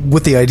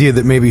 with the idea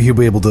that maybe he'll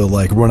be able to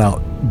run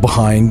out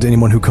behind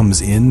anyone who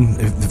comes in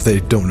if they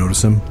don't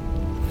notice him.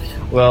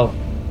 Well,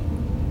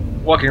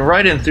 walking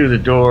right in through the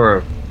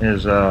door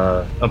is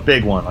a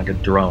big one, like a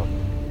drone,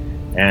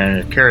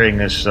 and carrying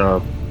this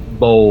stone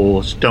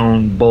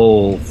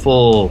bowl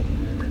full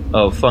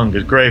of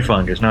fungus, gray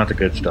fungus, not the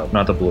good stuff,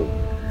 not the blue.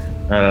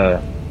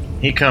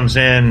 He comes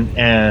in,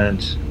 and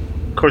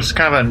of course it's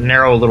kind of a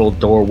narrow little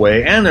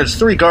doorway, and there's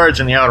 3 guards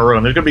in the outer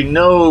room. There's going to be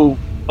no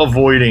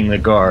avoiding the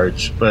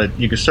guards, but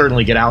you can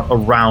certainly get out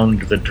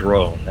around the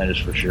drone, that is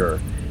for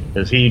sure,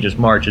 as he just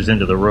marches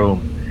into the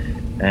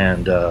room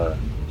and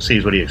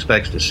sees what he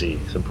expects to see,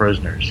 some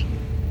prisoners.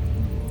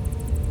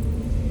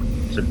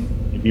 So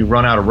if you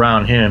run out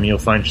around him, you'll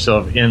find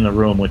yourself in the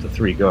room with the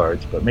 3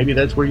 guards, but maybe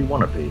that's where you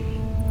want to be.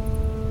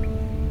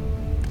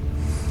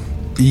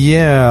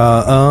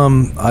 Yeah,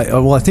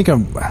 I think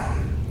I'm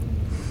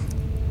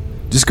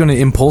just going to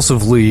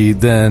impulsively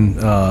then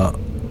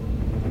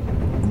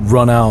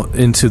run out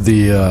into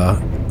the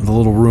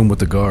little room with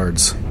the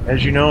guards.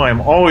 As you know,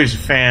 I'm always a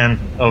fan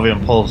of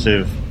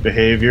impulsive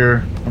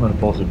behavior. I'm an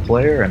impulsive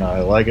player, and I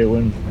like it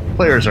when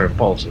players are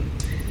impulsive.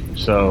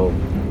 So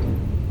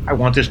I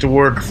want this to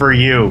work for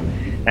you.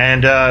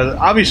 And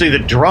obviously the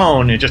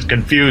drone is just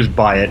confused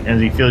by it as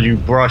he feels you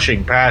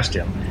brushing past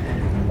him.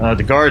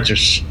 The guards are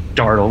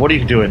startled. What do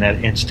you do in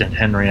that instant,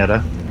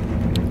 Henrietta?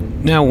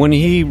 Now, when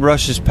he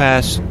rushes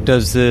past,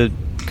 does the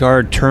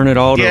guard turn at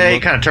all? Yeah, he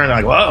kind of turns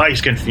like, well, he's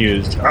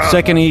confused.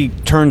 Second he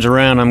turns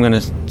around, I'm going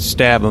to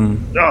stab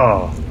him.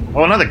 Oh,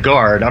 not the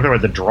guard. I'm talking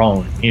about the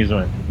drone. He's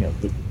the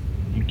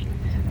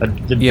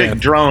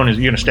big drone. You're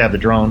going to stab the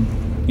drone?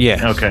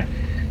 Yeah. Okay.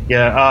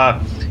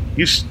 Yeah,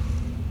 you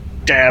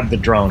stab the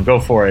drone.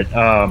 Go for it.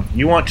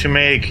 You want to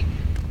make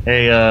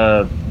a...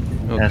 Okay.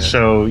 And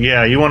so,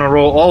 yeah, you want to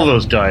roll all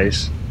those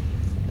dice.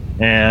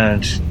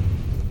 And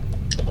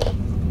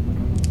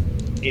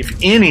if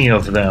any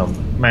of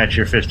them match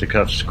your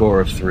fisticuffs score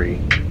of 3,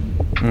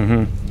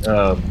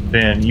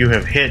 then you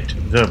have hit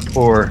the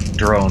poor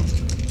drone.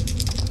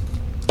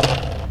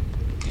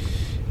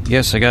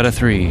 Yes, I got a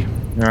 3. All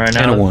right,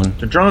 now and a 1.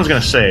 The drone's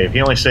going to save.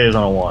 He only saves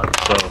on a 1.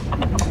 So,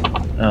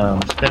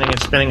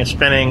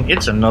 spinning.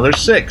 It's another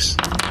 6.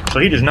 So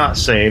he does not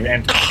save,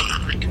 and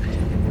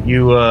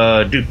you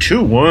do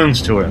 2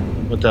 wounds to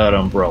him with that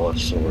umbrella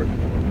sword.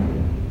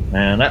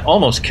 And that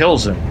almost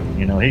kills him.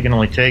 You know, he can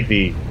only take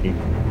the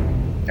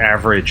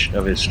average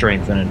of his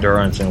strength and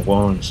endurance and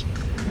wounds,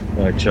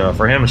 which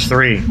for him is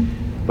 3.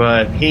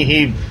 But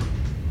he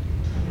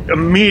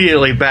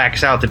immediately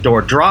backs out the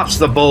door, drops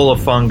the bowl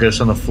of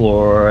fungus on the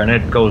floor, and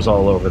it goes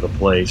all over the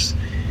place.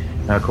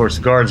 Now, of course,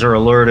 the guards are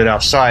alerted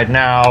outside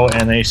now,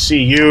 and they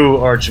see you,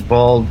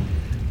 Archibald.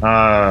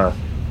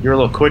 You're a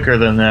little quicker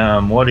than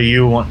them. What do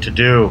you want to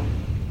do?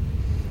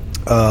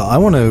 I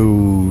want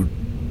to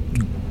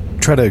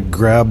try to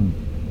grab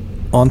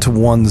onto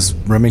one's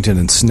Remington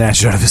and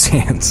snatch it out of his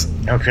hands.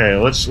 Okay,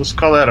 let's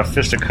call that a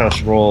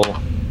fisticuffs roll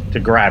to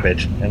grab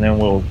it, and then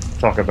we'll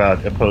talk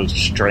about opposed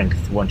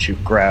strength once you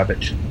grab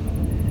it.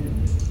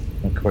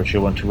 Of course,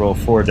 you'll want to roll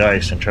 4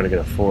 dice and try to get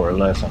a 4 or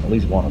less on at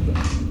least one of them.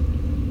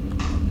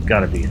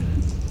 Gotta be it.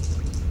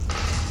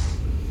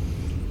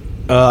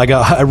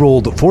 I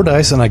rolled 4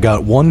 dice and I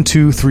got 1,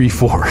 2, 3,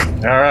 4. All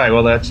right,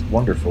 well that's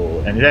wonderful.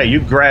 And yeah, you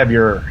grab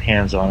your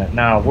hands on it.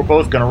 Now we're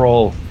both gonna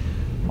roll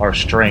our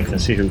strength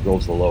and see who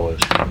rolls the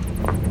lowest.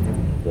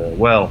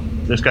 Well,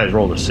 this guy's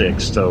rolled a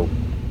 6, so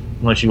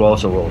unless you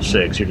also roll a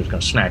 6, you're just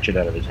gonna snatch it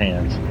out of his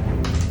hands.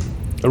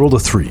 I rolled a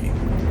 3.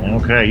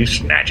 Okay, you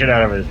snatch it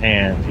out of his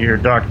hands. You hear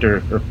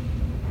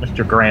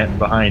Mr. Grant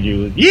behind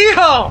you.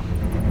 Yeehaw!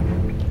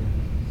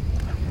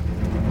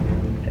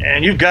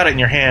 And you've got it in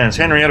your hands.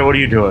 Henrietta, what are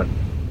you doing?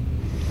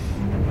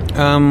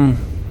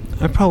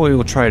 I probably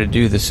will try to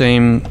do the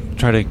same,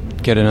 try to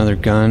get another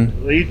gun.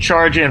 Well, you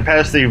charge in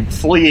past the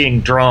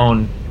fleeing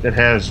drone that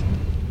has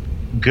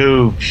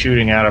goo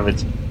shooting out of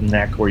its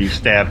neck where you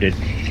stabbed it.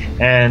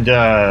 And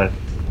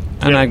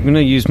I'm going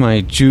to use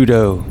my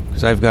judo,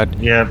 because I've got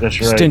that's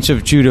right.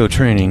 extensive judo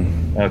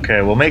training.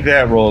 Okay, well make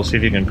that roll, see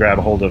if you can grab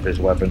a hold of his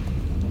weapon.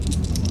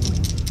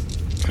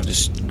 I'll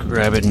just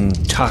grab it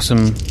and toss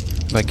him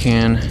if I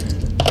can.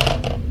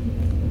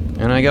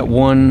 And I got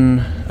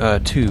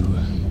 1, 2.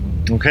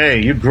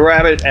 Okay, you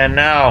grab it, and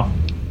now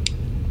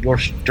your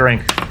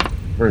strength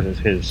versus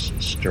his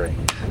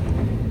strength.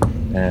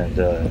 And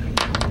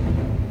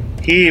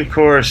he, of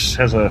course,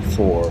 has a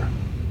 4.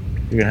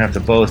 You're going to have to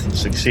both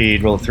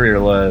succeed, roll 3 or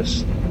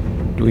less.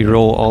 Do we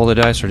roll all the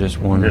dice or just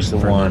one? Just the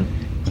one.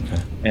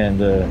 Okay.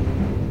 And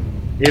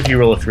if you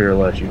roll a 3 or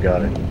less, you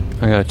got it.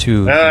 I got a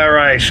 2. All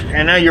right,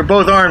 and now you're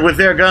both armed with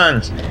their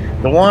guns.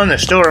 The one that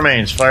still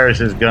remains fires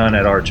his gun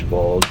at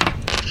Archibald.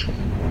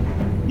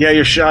 Yeah,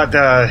 his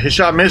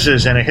shot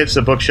misses, and it hits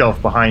the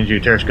bookshelf behind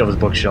you, Tereshkova's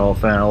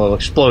bookshelf, and a little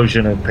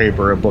explosion of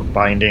paper, a book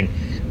binding.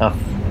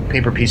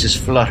 Paper pieces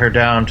flutter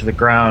down to the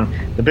ground.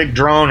 The big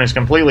drone has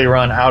completely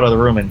run out of the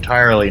room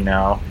entirely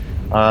now.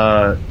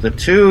 The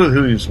two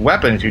whose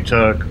weapons you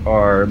took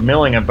are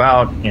milling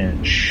about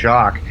in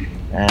shock,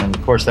 and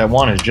of course that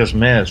one has just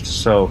missed.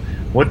 So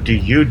what do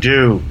you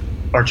do,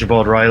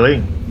 Archibald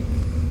Riley?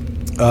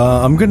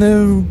 I'm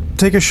gonna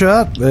take a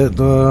shot at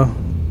the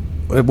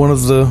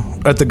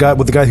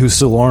guy who's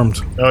still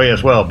armed. Oh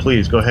yes, well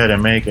please go ahead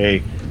and make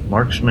a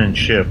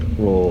marksmanship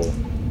roll.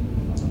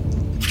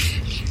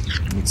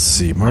 Let's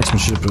see,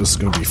 marksmanship is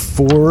going to be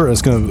 4.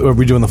 Are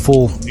we doing the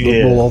full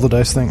roll all the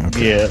dice thing?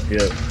 Okay.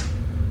 Yeah.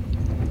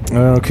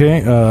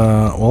 Okay.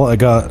 Well, I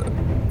got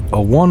a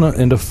 1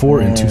 and a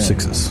 4 and 2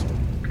 6s.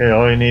 Okay,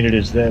 all you needed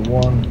is that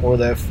 1 or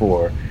that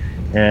 4,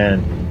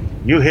 and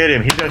you hit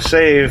him. He's going to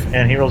save,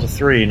 and he rolls a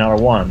 3, not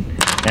a 1,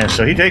 and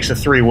so he takes the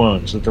 3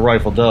 wounds that the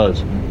rifle does,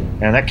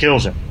 and that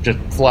kills him, just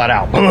flat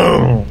out.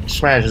 Boom!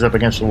 Smashes up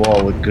against the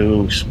wall with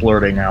goo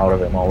splurting out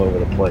of him all over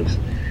the place.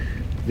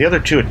 The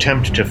other 2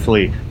 attempt to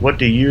flee. What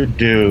do you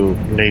do,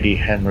 Lady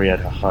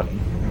Henrietta Honey?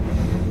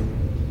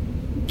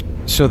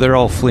 So they're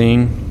all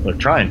fleeing? They're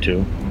trying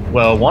to.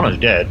 Well, one is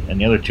dead, and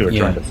the other 2 are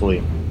trying to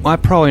flee. Well,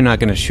 I'm probably not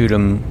going to shoot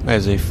them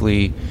as they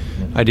flee.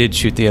 I did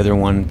shoot the other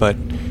one, but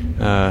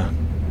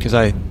because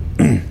I,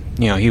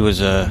 he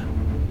was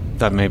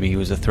thought maybe he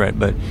was a threat.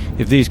 But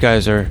if these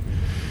guys are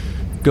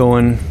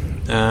going,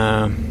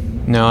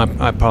 no,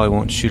 I probably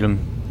won't shoot them.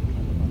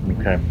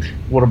 Okay.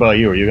 What about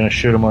you? Are you going to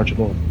shoot him,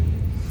 Archibald?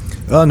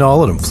 No, I'll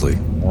let him flee.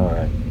 All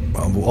right.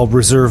 I'll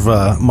reserve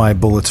my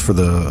bullets for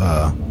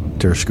the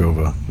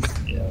Tereshkova.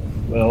 Yeah.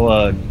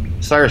 Well,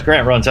 Cyrus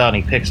Grant runs out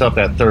and he picks up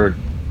that 3rd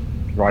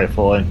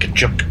rifle and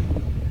ka-chunk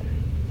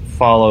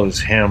follows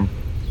him.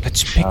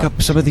 Let's pick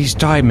up some of these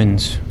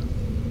diamonds.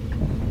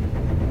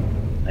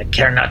 I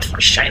care not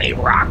for shiny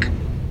rock,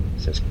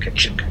 says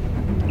ka-chunk.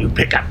 You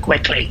pick up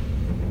quickly.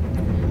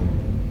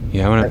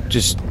 Yeah, I'm going to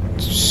just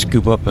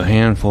scoop up a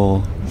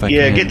handful.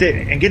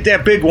 Get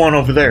that big one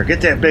over there.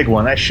 Get that big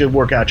one. That should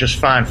work out just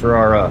fine for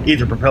our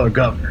Ether Propeller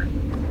Governor.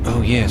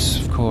 Oh,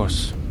 yes, of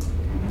course.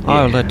 Yeah.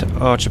 I'll let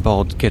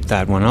Archibald get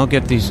that one. I'll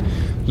get these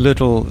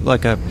little,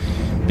 like a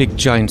big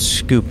giant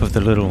scoop of the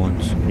little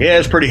ones. Yeah,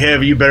 it's pretty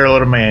heavy. You better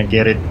let a man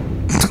get it.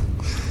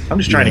 I'm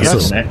just trying to get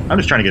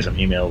some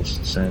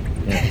emails sent.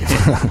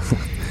 Yeah.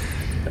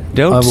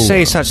 Don't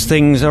say such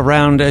things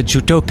around a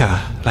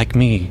judoka like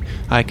me.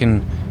 I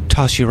can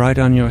toss you right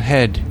on your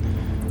head,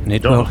 and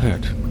it will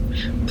hurt.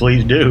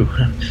 Please do.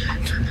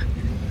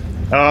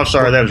 Oh, I'm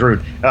sorry, that was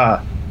rude.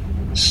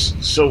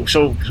 So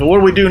what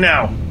do we do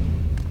now,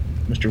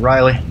 Mr.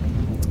 Riley?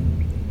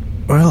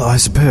 Well, I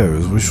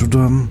suppose we should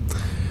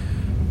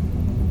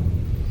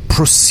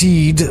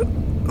proceed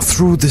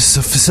through this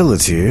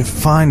facility,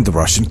 find the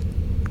Russian,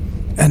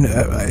 and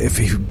if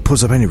he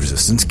puts up any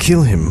resistance,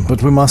 kill him.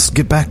 But we must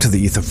get back to the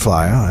ether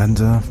flyer and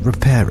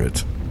repair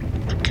it.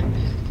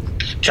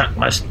 Chuck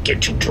must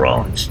get you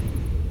drones.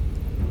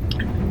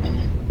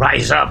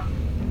 Rise up.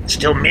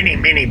 Still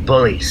many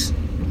bullies.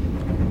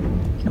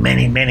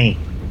 Many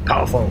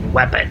powerful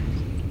weapon.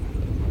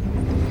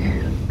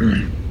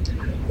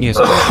 Yes,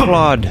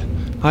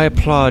 I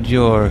applaud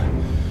your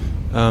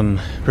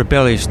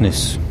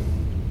rebelliousness.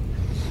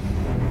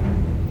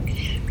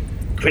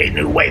 Create a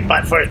new way,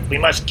 but first we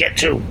must get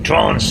to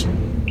drones,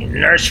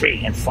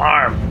 nursery, and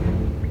farm.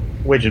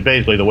 Which is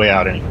basically the way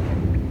out anyway.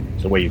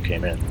 It's the way you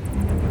came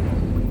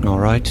in. All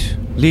right.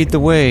 Lead the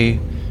way,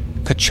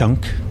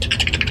 Ka-chunk.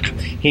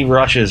 He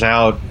rushes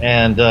out,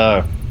 and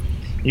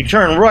you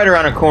turn right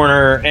around a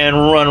corner and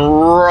run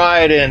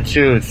right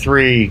into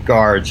 3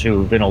 guards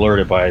who've been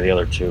alerted by the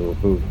other 2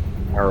 who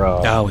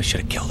are we should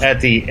have killed them.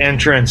 at the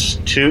entrance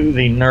to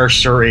the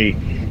nursery.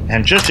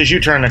 And just as you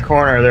turn the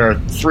corner, there are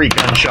 3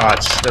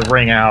 gunshots that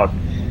ring out,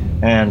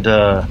 and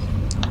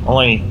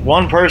only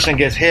one person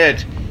gets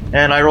hit.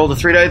 And I rolled a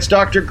 3 dice. It's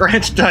Dr.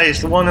 Grant's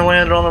dice, the one that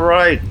landed on the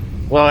right.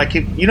 Well,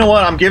 you know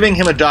what? I'm giving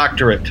him a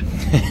doctorate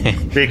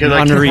because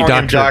honorary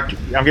doctorate.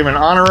 I'm giving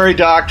an honorary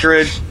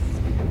doctorate,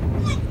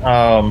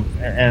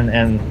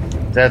 and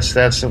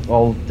that's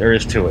all there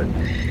is to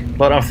it.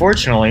 But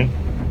unfortunately,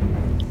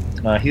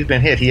 he's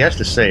been hit. He has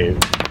to save.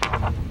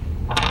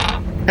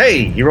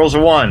 Hey, he rolls a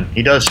 1.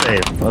 He does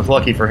save. That's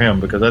lucky for him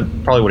because that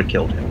probably would have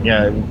killed him.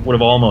 Yeah, it would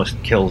have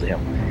almost killed him.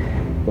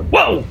 But,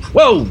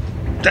 whoa!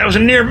 That was a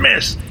near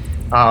miss.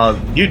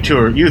 You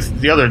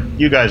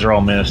guys are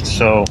all missed.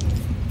 So,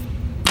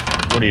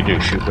 what do you do?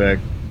 Shoot back?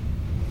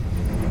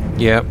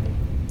 Yep.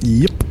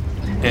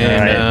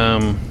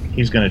 And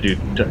he's gonna do.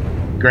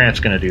 Grant's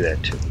gonna do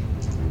that too.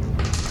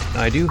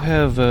 I do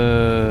have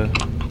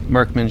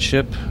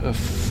marksmanship of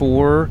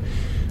 4,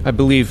 I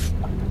believe.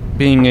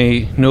 Being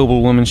a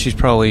noble woman, she's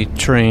probably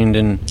trained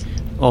in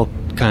all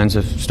kinds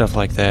of stuff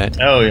like that.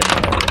 Oh,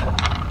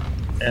 yeah.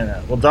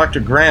 And, well,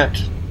 Dr.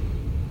 Grant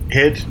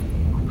hit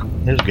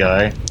his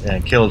guy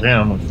and killed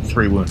him with a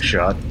 3-wound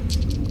shot.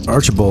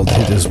 Archibald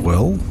hit as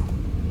well.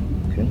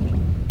 Okay.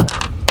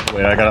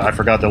 Wait, I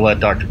forgot to let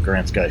Dr.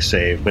 Grant's guy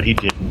save, but he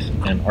didn't.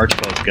 And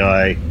Archibald's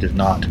guy did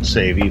not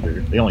save either.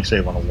 They only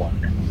save on a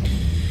 1.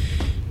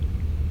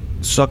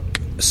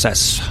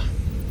 Success.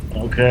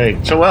 Okay,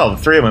 so the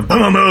 3 of them,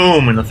 boom,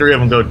 boom, and the 3 of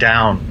them go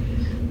down.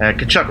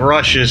 Kachuk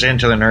rushes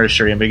into the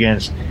nursery and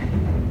begins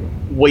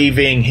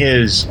waving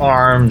his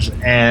arms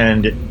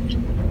and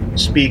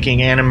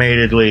speaking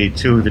animatedly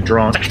to the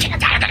drones.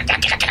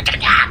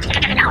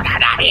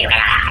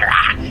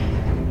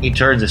 He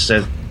turns and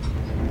says,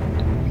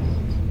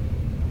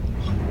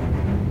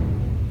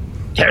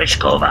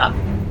 Tereshkova,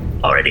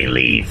 already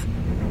leave.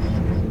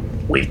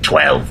 We've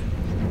 12.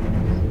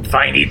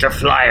 Find ether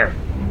flyer.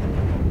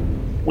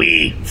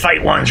 We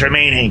fight ones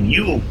remaining.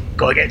 You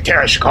go get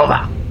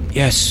Tereshkova.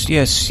 Yes.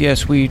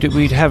 We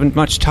haven't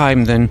much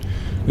time then.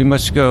 We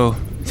must go.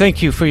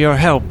 Thank you for your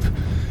help,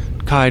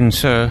 kind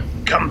sir.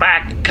 Come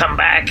back,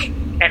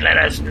 and let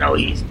us know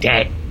he's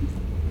dead.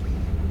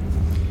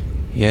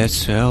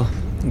 Yes, well,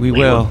 we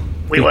will.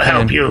 We will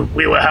help you.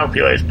 We will help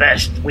you as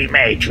best we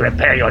may to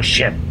repair your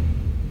ship.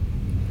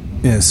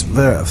 Yes,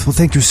 well,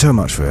 thank you so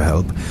much for your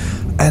help,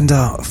 and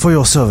for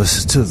your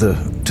service to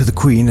the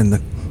Queen and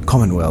the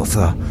Commonwealth.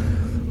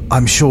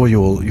 I'm sure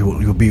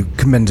you'll be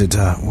commended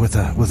with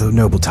a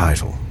noble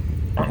title.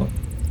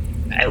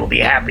 I will be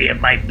happy if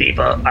my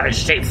people are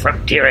safe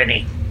from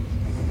tyranny.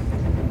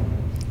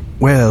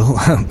 Well,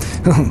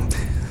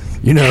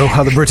 you know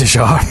how the British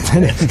are.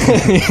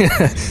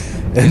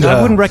 And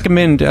I wouldn't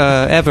recommend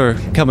ever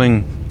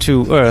coming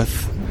to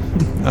Earth.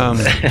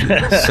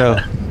 So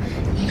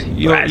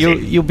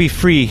you'll be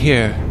free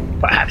here.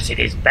 Perhaps it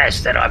is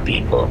best that our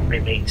people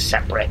remain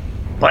separate.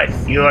 But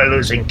you are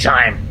losing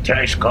time.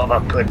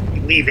 Tereshkova could be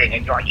leaving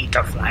in your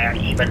ether flyer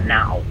even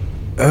now.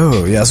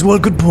 Oh, yes. Well,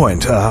 good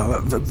point.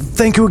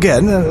 Thank you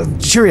again.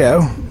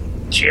 Cheerio.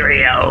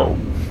 Cheerio.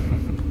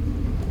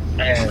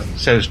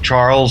 Says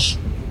Charles.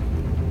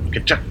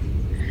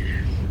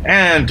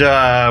 And,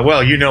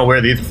 you know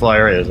where the ether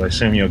flyer is. I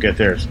assume you'll get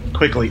there as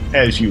quickly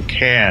as you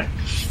can.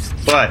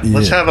 But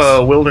let's have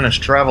a wilderness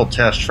travel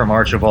test from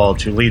Archibald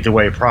to lead the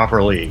way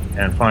properly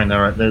and find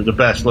the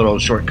best little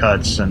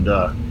shortcuts and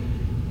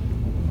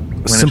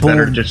simple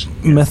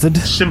method.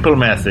 Simple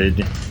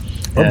method.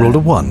 I rolled a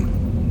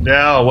 1.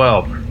 Yeah,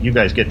 well, you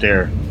guys get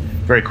there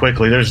very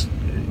quickly.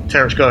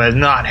 Tereshkova has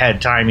not had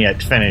time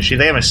yet to finish.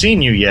 They haven't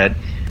seen you yet,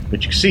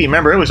 but you can see.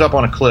 Remember, it was up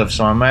on a cliff,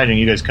 so I'm imagining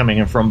you guys coming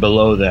in from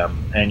below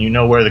them, and you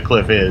know where the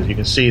cliff is. You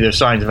can see there's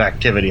signs of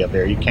activity up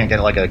there. You can't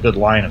get like a good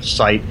line of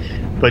sight,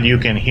 but you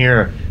can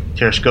hear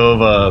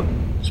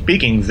Tereshkova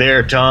speaking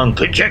their tongue.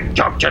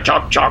 Chok,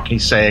 chok, chok,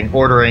 he's saying,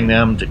 ordering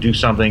them to do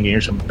something. You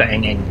hear some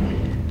banging,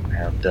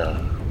 and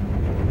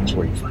that's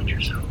where you find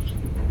yourselves.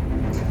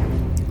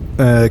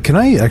 Can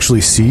I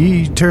actually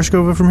see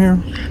Tereskova from here?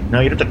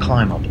 No, you'd have to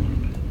climb up a little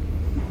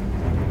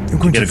bit. I'm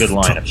going Get a to good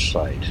line of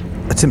sight.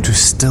 attempt to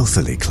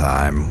stealthily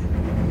climb.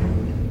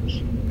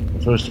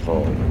 First of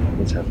all,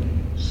 let's have a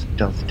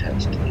stealth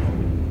test.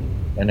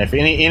 And if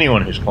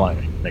anyone who's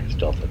climbing makes a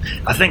stealth test.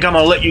 I think I'm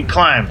going to let you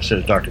climb,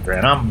 says Dr.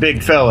 Grant. I'm a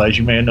big fella, as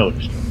you may have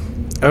noticed.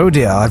 Oh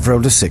dear, I've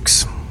rolled a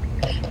 6.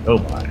 Oh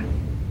my.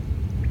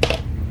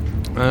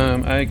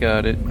 I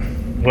got it.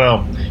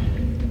 Well,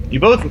 you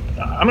both,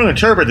 I'm going to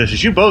interpret this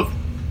as you both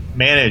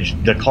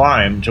managed the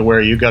climb to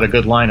where you got a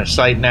good line of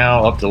sight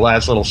now up the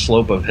last little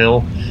slope of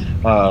hill,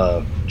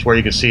 to where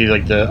you can see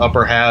like the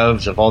upper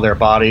halves of all their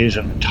bodies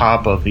and the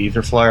top of the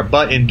ether flyer.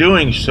 But in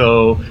doing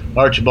so,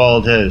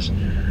 Archibald has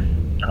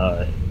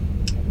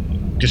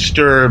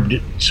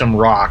disturbed some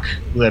rock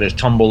that has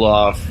tumbled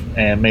off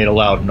and made a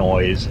loud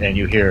noise, and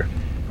you hear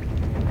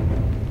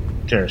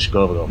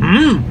Tereskova go,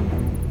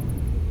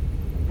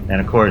 And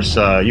of course,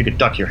 you could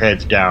duck your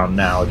heads down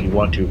now if you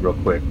want to real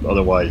quick.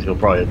 Otherwise, he'll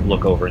probably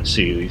look over and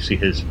see you. You see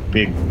his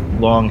big,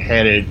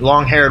 long-haired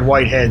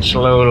white head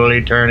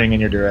slowly turning in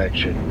your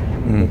direction.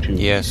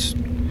 Yes.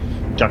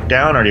 Duck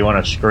down, or do you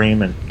want to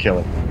scream and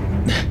kill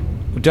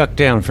him? Duck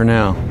down for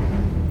now.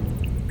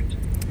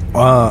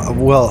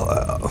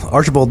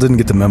 Archibald didn't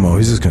get the memo.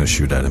 He's just going to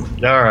shoot at him.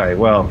 All right,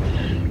 well,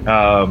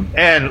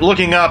 and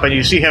looking up, and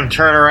you see him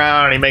turn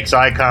around, and he makes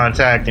eye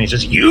contact, and he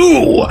says,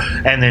 "You!"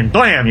 And then,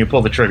 blam, you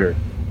pull the trigger.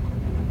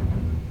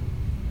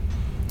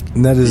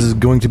 And that is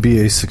going to be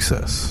a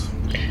success.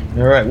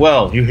 All right,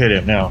 well, you hit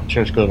him. Now,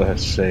 Tereskova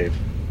has to save.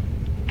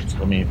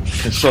 Let me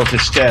consult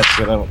his stats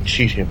so that I don't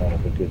cheat him out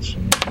of a good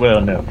swing.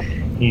 Well, no,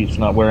 he's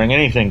not wearing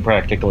anything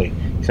practically,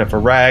 except for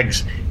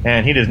rags,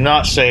 and he does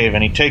not save,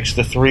 and he takes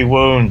the 3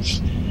 wounds.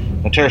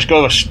 And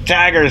Tereskova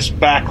staggers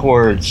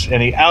backwards,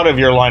 and he out of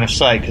your line of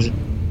sight, because,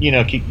 you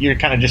know, you're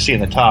kind of just seeing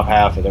the top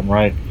half of them,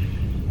 right?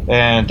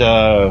 And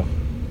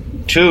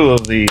 2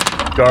 of the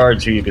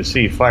guards who you can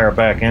see fire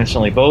back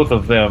instantly. Both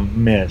of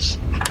them miss.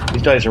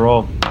 These dice are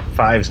all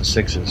 5s and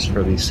 6s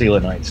for these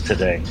Selenites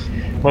today.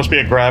 Must be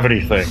a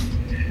gravity thing.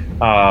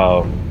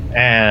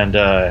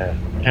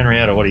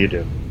 Henrietta, what do you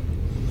do?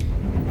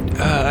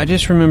 I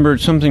just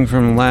remembered something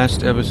from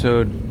last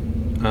episode.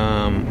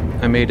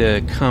 I made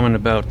a comment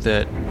about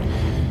that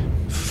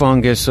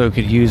fungus so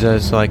could use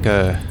as like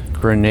a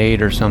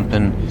grenade or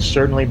something. It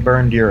certainly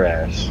burned your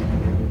ass.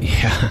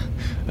 Yeah.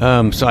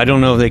 So I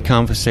don't know if they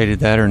confiscated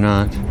that or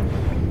not.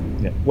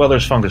 Yeah. Well,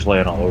 there's fungus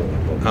laying all over the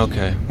place.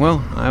 Okay.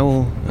 Well, I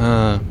will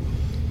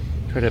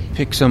try to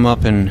pick some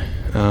up and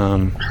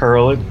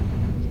hurl it?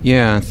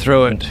 Yeah,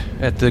 throw it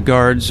at the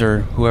guards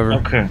or whoever.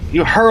 Okay.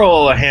 You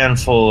hurl a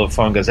handful of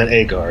fungus at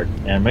a guard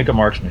and make a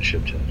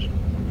marksmanship test.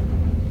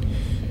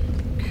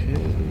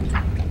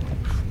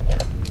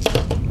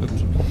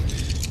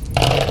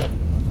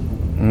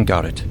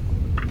 Got it.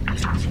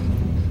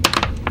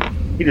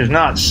 He does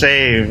not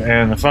save,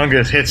 and the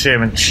fungus hits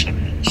him and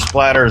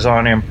splatters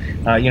on him,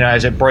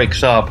 as it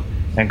breaks up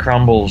and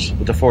crumbles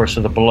with the force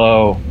of the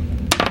blow.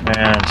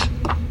 And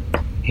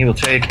he will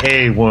take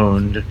a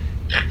wound,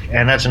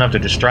 and that's enough to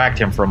distract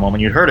him for a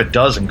moment. You'd heard a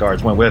dozen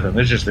guards went with him.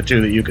 This is just the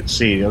 2 that you could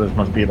see. The others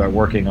must be about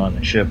working on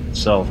the ship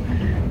itself.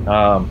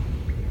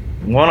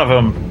 One of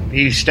them,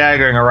 he's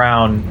staggering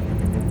around,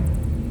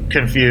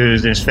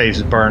 confused, and his face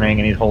is burning,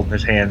 and he's holding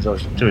his hands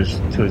to his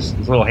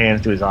little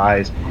hands to his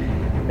eyes.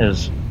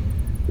 His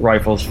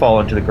rifles fall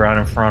into the ground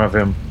in front of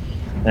him,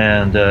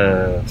 and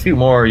a few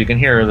more. You can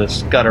hear the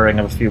scuttering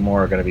of a few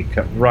more are going to be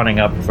running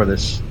up for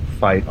this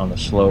fight on the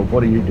slope.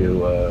 What do you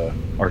do,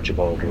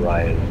 Archibald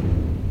Riot?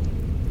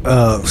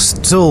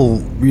 Still,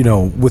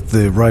 with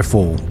the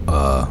rifle,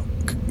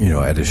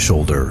 at his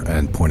shoulder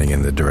and pointing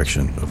in the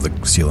direction of the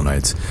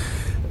Selenites,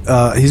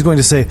 he's going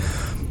to say,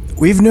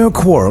 "We've no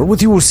quarrel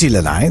with you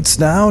Selenites.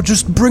 Now,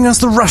 just bring us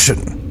the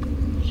Russian."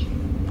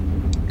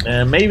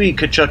 And maybe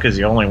Kachuk is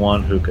the only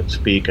one who can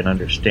speak and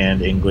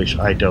understand English.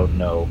 I don't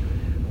know,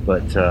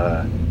 but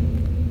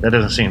that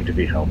doesn't seem to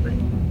be helping.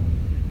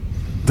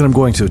 Then I'm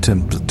going to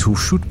attempt to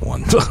shoot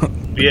one.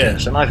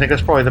 Yes, and I think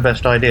that's probably the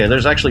best idea.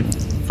 There's actually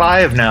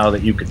 5 now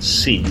that you can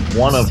see.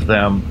 One of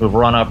them who've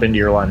run up into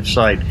your line of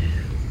sight.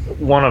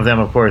 One of them,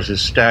 of course,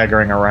 is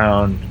staggering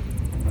around,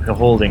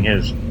 holding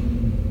his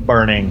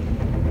burning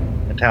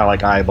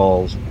metallic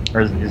eyeballs,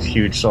 or his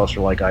huge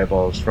saucer-like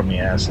eyeballs from the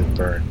acid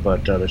burn.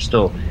 But there's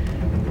still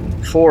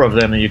 4 of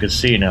them that you can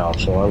see now,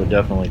 so I would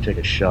definitely take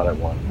a shot at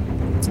one.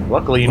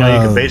 Luckily, you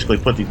can basically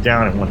put these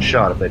down in one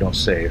shot if they don't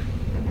save.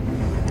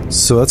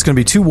 So that's going to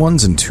be 2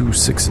 1s and 2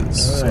 6s.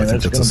 So I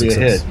think that's going to be a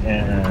hit,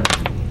 and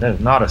that is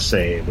not a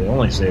save. They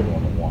only save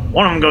on the 1.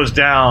 One of them goes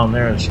down.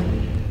 There's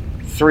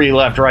 3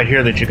 left right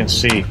here that you can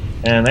see,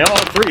 and they all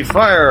 3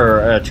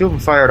 fire. 2 of them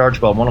fired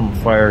Archibald. One of them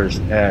fires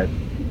at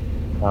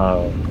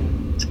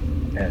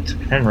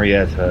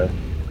Henrietta,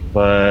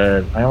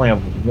 but I only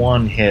have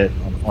 1 hit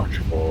on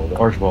Archibald.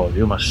 Archibald,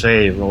 you must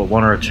save. Roll a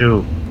 1 or a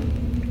 2.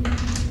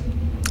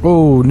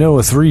 Oh no,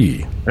 a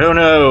 3. Oh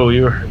no,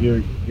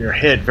 you're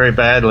hit very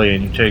badly,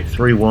 and you take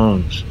 3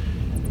 wounds.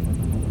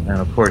 And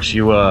of course,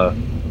 you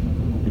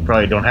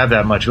probably don't have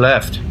that much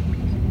left.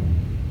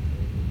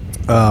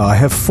 I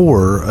have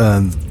 4,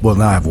 and well,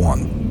 now I have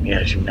 1.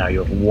 Yes, now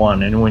you have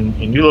 1. And when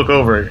you look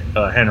over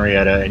at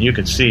Henrietta, and you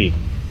can see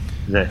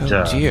that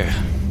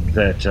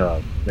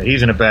that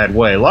he's in a bad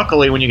way.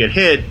 Luckily, when you get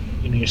hit,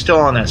 you're still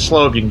on that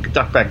slope. You can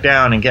duck back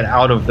down and get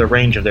out of the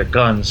range of their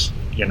guns.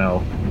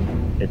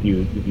 If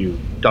you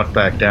duck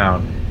back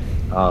down,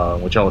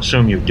 which I'll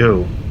assume you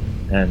do.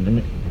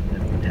 And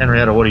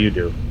Henrietta, what do you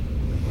do?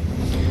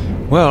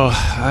 Well,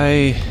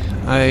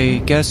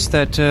 I guess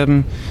that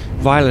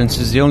violence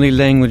is the only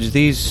language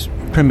these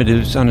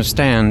primitives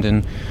understand,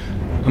 and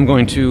I'm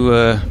going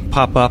to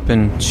pop up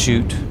and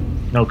shoot.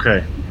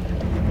 Okay.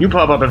 You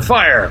pop up and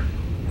fire!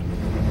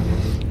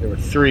 There were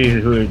 3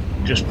 who had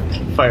just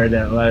fired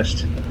that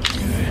last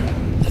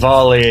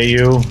volley at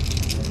you.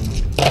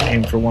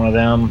 Aim for one of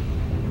them.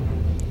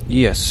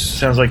 Yes.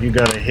 Sounds like you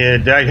got a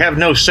hit. I have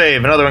no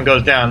save. Another one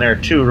goes down. There are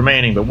 2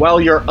 remaining. But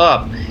while you're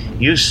up,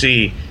 you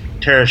see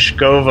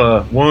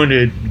Tereshkova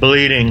wounded,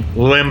 bleeding,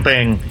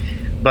 limping,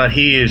 but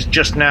he is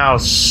just now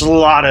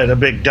slotted a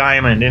big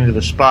diamond into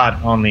the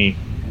spot on the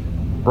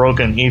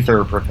broken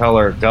ether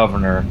propeller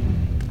governor.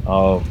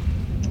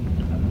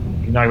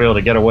 He's not going to be able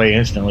to get away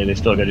instantly. They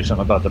still got to do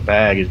something about the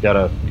bag. He's got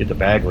to get the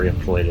bag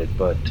reinflated,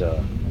 but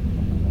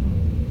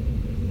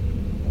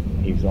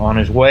he's on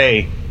his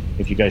way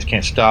if you guys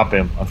can't stop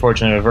him.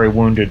 Unfortunately, a very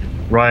wounded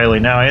Riley.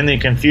 Now, in the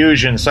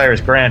confusion,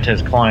 Cyrus Grant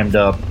has climbed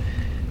up,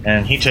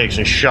 and he takes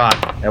a shot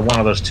at one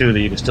of those 2 that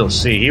you can still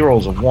see. He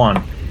rolls a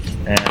 1,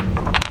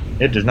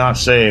 and it does not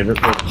save. It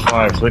rolls a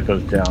 5, so it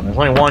goes down. There's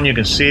only 1 you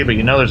can see, but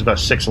you know there's about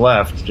 6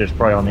 left, just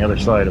probably on the other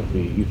side of the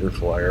ether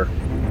flyer.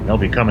 They'll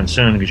be coming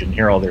soon because you can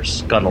hear all their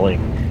scuttling.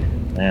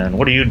 And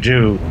what do you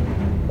do,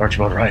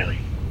 Archibald Riley?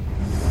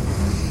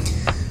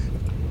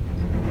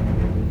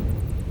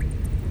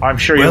 I'm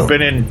sure you've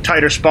been in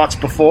tighter spots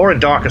before in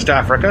darkest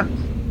Africa.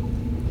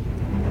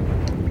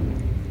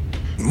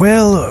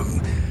 Well,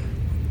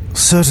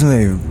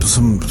 certainly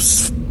some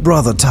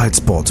rather tight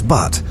spots,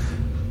 but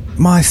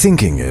my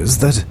thinking is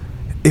that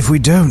if we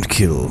don't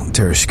kill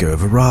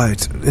Tereshkova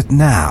right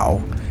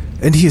now,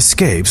 and he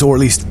escapes, or at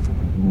least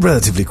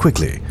relatively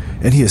quickly,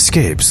 and he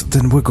escapes,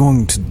 then we're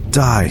going to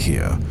die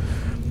here.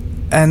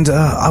 And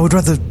I would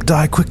rather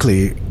die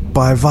quickly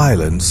by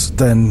violence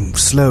than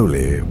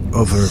slowly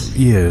over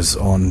years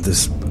on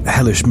this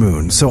hellish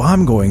moon. So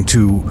I'm going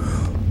to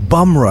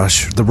bum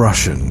rush the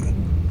Russian.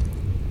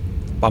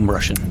 Bum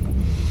Russian.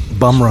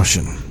 Bum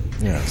Russian.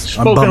 Yes.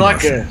 Spoken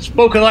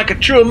like a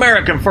true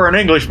American for an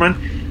Englishman,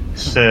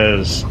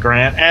 says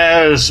Grant,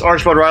 as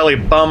Archibald Riley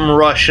bum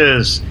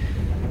rushes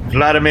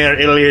Vladimir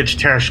Ilyich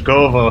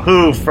Tereshkova,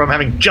 who, from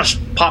having just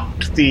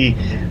popped the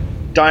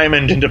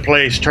diamond into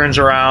place, turns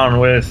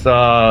around with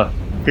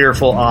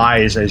fearful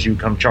eyes as you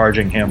come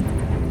charging him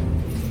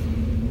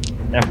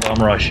and bum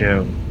rush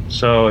him.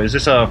 So, is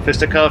this a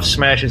fisticuff,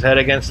 smash his head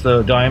against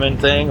the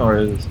diamond thing, or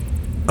is...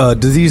 do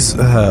these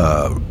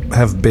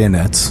have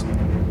bayonets?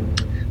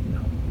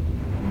 No.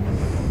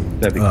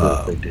 That'd be cool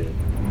if they did.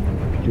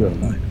 You have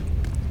a knife.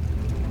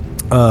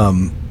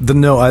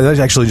 No, I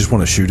actually just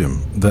want to shoot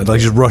him.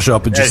 Just rush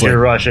up and just as you're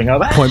rushing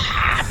up, point,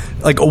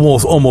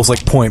 almost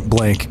like point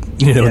blank,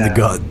 in the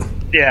gut.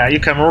 Yeah, you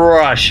come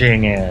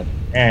rushing in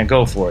and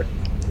go for it.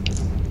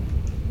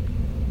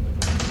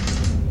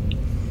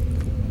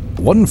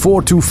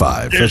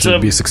 1425. That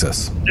would be a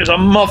success. There's a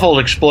muffled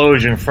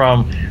explosion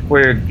from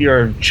where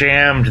you're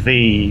jammed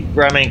the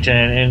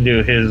Remington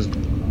into his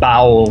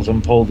bowels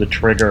and pulled the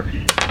trigger.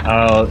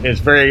 It's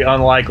very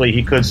unlikely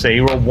he could save. He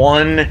rolled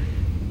 1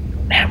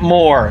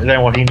 more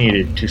than what he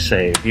needed to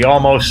save. He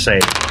almost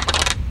saved.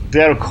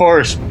 That, of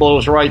course,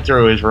 blows right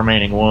through his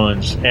remaining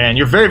wounds. And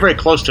you're very, very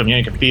close to him.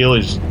 You can feel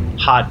his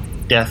hot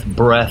death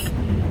breath.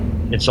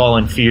 It's all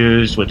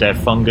infused with that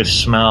fungus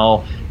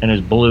smell, and his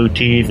blue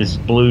teeth, his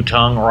blue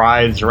tongue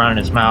writhes around in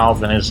his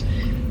mouth, and his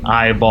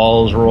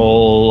eyeballs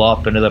roll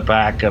up into the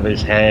back of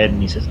his head,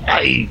 and he says,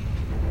 "I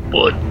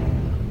put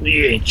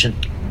the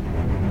ancient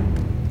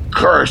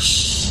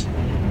curse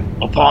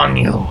upon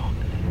you."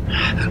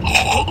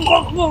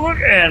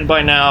 And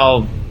by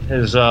now,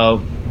 his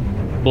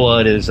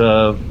blood is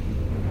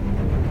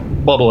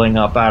bubbling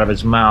up out of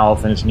his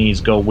mouth, and his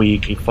knees go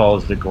weak. He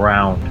falls to the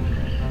ground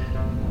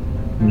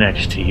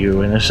next to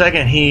you. And the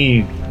second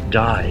he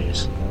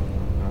dies,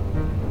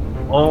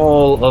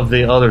 all of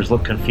the others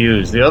look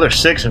confused. The other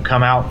 6 have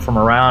come out from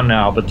around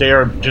now, but they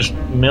are just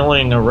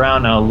milling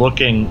around now,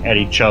 looking at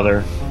each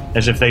other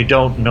as if they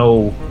don't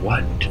know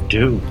what to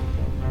do.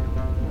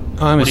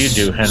 What do you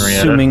do, Henrietta?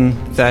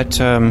 Assuming that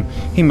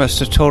he must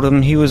have told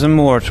him he was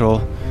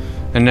immortal,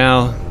 and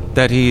now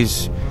that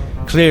he's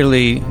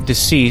clearly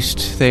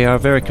deceased, they are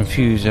very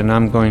confused, and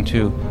I'm going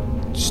to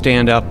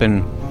stand up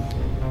and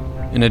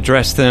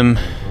address them.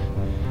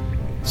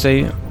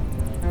 Say,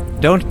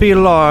 "Don't be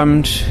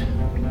alarmed.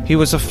 He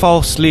was a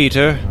false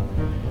leader,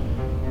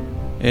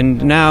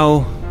 and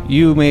now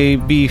you may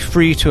be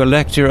free to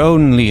elect your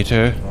own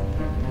leader.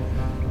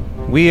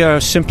 We are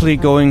simply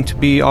going to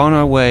be on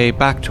our way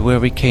back to where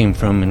we came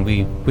from, and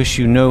we wish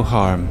you no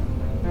harm."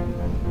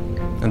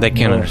 And they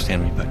can't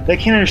understand me, but... They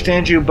can't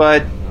understand you,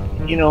 but,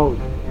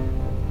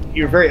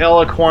 you're very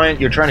eloquent.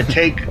 You're trying to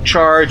take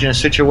charge in a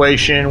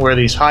situation where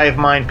these hive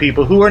mind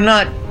people who are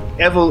not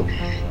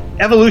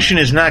evolution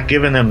is not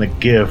giving them the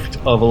gift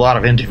of a lot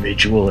of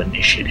individual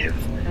initiative,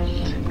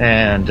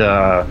 and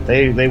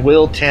they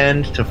will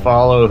tend to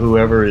follow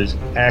whoever is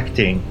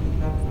acting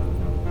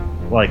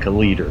like a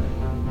leader.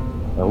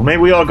 Well,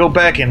 maybe we all go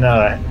back and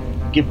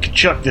give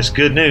Chuck this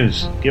good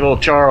news. Give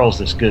old Charles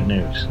this good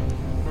news.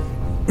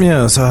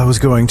 Yes, I was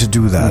going to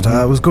do that.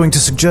 I was going to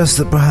suggest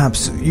that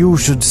perhaps you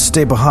should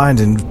stay behind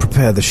and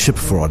prepare the ship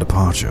for our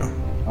departure.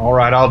 All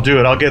right, I'll do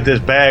it. I'll get this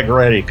bag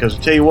ready, because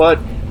I'll tell you what,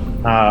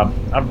 I'm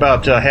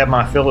about to have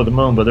my fill of the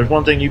moon, but there's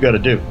one thing you got to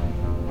do.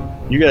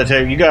 You got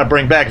to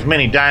bring back as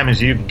many diamonds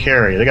as you can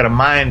carry. They got a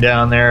mine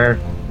down there.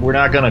 We're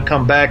not going to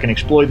come back and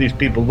exploit these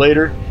people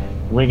later.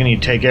 We're going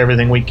to take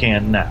everything we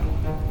can now.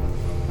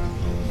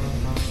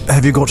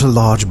 Have you got a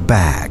large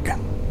bag?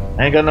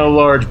 I ain't got no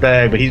large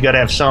bag, but he's got to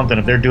have something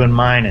if they're doing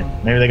mining.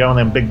 Maybe they got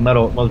one of them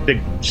those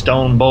big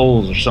stone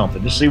bowls or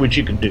something. Just see what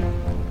you can do.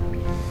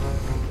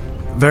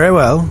 Very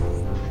well.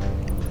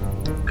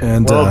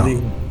 And,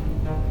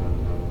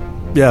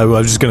 yeah, well,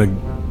 I'm just going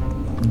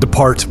to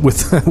depart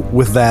with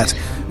with that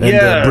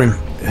and bring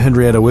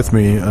Henrietta with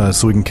me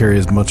so we can carry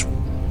as much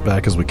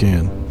back as we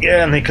can.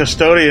 Yeah, and the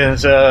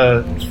custodians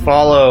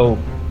follow.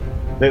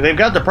 They've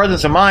got the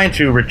presence of mind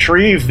to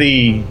retrieve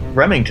the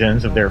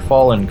Remingtons of their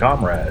fallen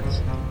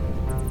comrades.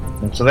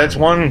 And so that's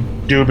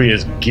one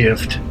dubious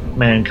gift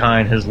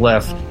mankind has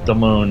left the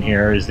moon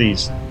here, is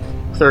these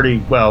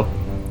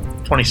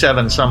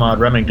 27 some odd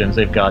Remingtons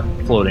they've got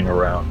floating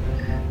around.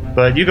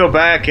 But you go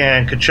back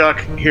and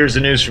Kachuk hears the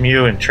news from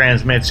you and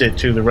transmits it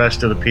to the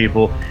rest of the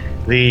people.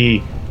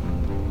 The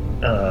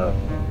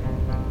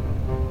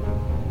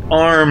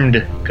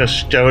armed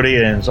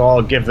custodians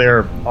all give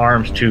their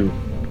arms to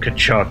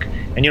Kachuk,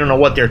 and you don't know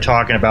what they're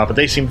talking about, but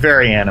they seem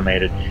very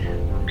animated.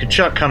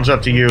 Kachuk comes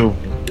up to you.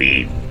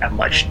 We have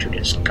much to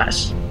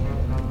discuss.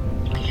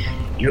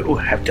 You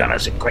have done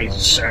us a great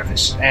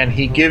service. And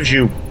he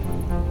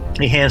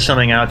hands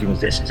something out to you.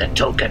 This is a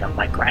token of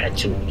my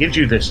gratitude. He gives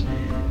you this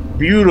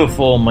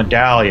beautiful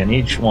medallion,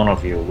 each one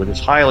of you, with this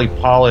highly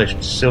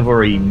polished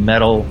silvery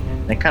metal.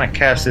 And it kind of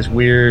casts this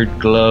weird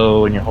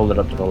glow, and you hold it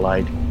up to the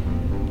light.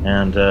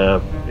 And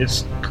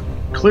it's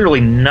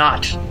clearly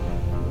not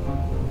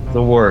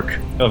the work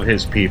of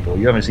his people.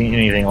 You haven't seen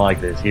anything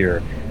like this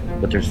here.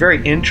 But there's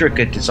very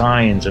intricate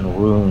designs and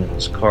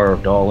runes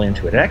carved all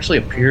into it. It actually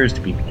appears to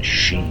be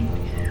machined.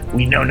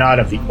 We know not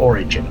of the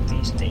origin of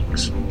these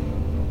things,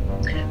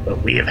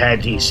 but we have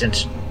had these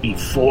since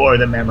before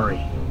the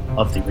memory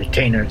of the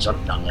retainers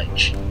of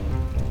knowledge.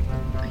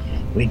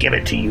 We give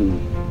it to you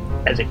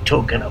as a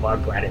token of our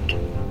gratitude.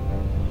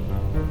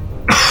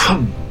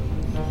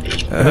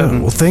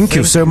 Well, thank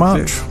you so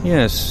much.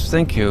 Yes,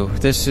 thank you.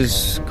 This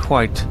is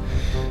quite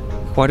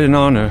an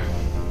honor.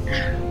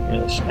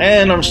 Yes.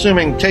 And I'm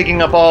assuming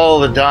taking up all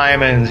the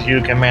diamonds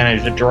you can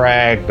manage to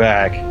drag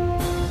back.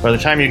 By the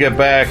time you get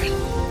back,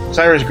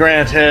 Cyrus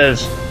Grant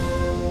has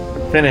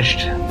finished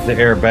the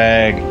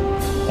airbag,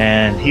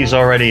 and he's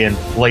already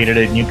inflated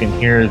it, and you can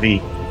hear the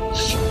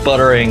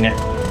sputtering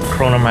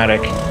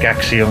chronomatic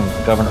Gaxium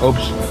governor.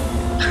 Oops.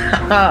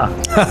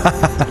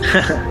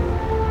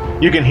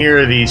 You can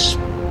hear the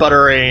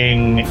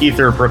sputtering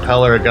ether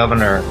propeller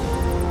governor,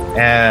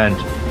 and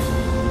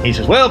he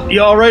says, well,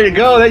 you all ready to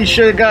go? They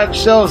should have got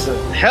yourselves a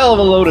hell of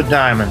a load of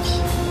diamonds.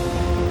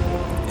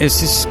 Is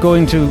this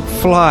going to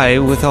fly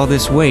with all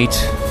this weight?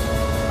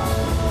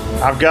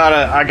 I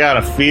got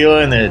a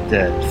feeling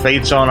that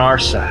fate's on our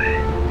side.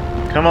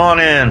 Come on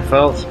in,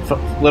 fellas,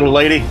 little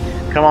lady.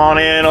 Come on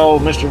in,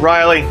 old Mr.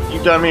 Riley.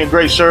 You've done me a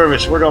great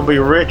service. We're going to be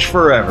rich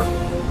forever.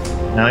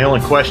 Now, the only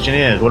question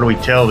is, what do we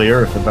tell the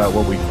Earth about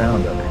what we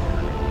found up here?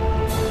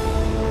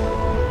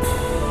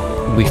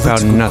 We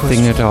found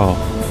nothing at all.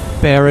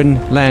 Barren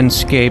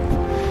landscape,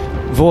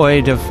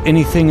 void of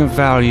anything of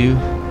value.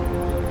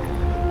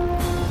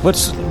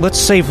 Let's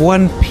save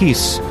one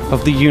piece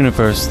of the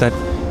universe that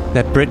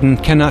Britain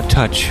cannot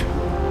touch.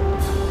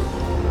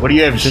 What do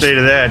you have to say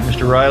to that,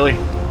 Mr. Riley?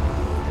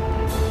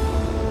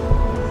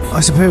 I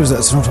suppose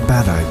that's not a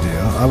bad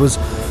idea. I was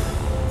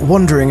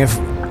wondering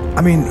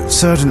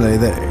certainly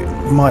they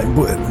might,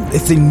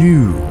 if they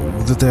knew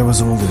that there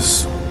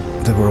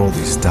were all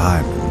these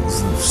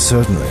diamonds,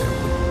 certainly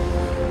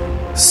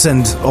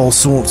send all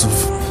sorts of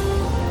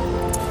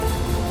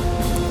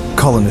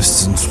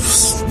colonists and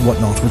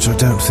whatnot, which I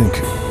don't think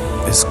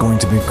is going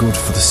to be good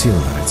for the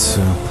Sealites.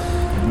 So,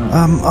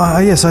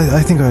 yes,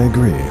 I think I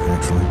agree,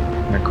 actually.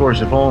 And of course,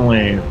 if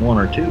only one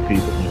or two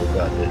people knew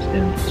about this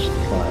Indus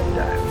tribe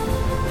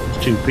diamond,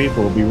 those two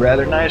people would be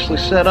rather nicely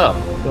set up.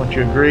 Don't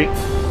you agree?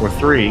 Or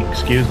three,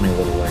 excuse me,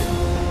 little lady.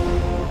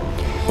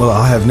 Well,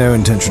 I have no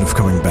intention of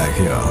coming back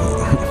here.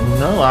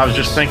 No, I was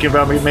just thinking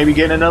about maybe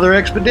getting another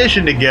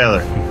expedition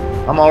together.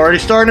 I'm already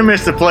starting to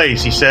miss the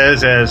place, he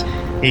says, as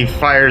he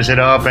fires it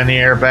up and the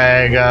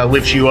airbag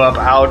lifts you up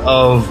out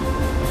of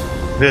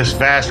this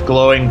vast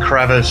glowing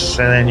crevice,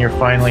 and then you're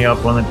finally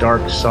up on the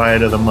dark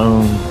side of the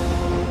moon.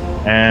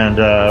 And,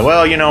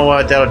 well, you know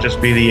what? That'll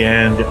just be the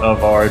end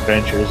of our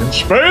adventures in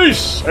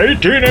space!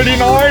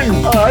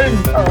 1889!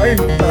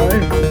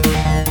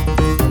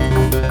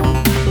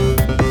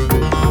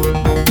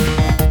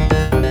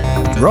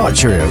 Right,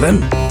 cheerio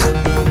then.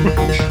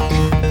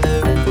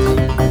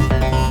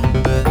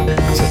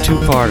 It's a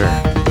two-parter.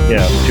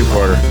 Yeah,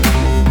 two-parter.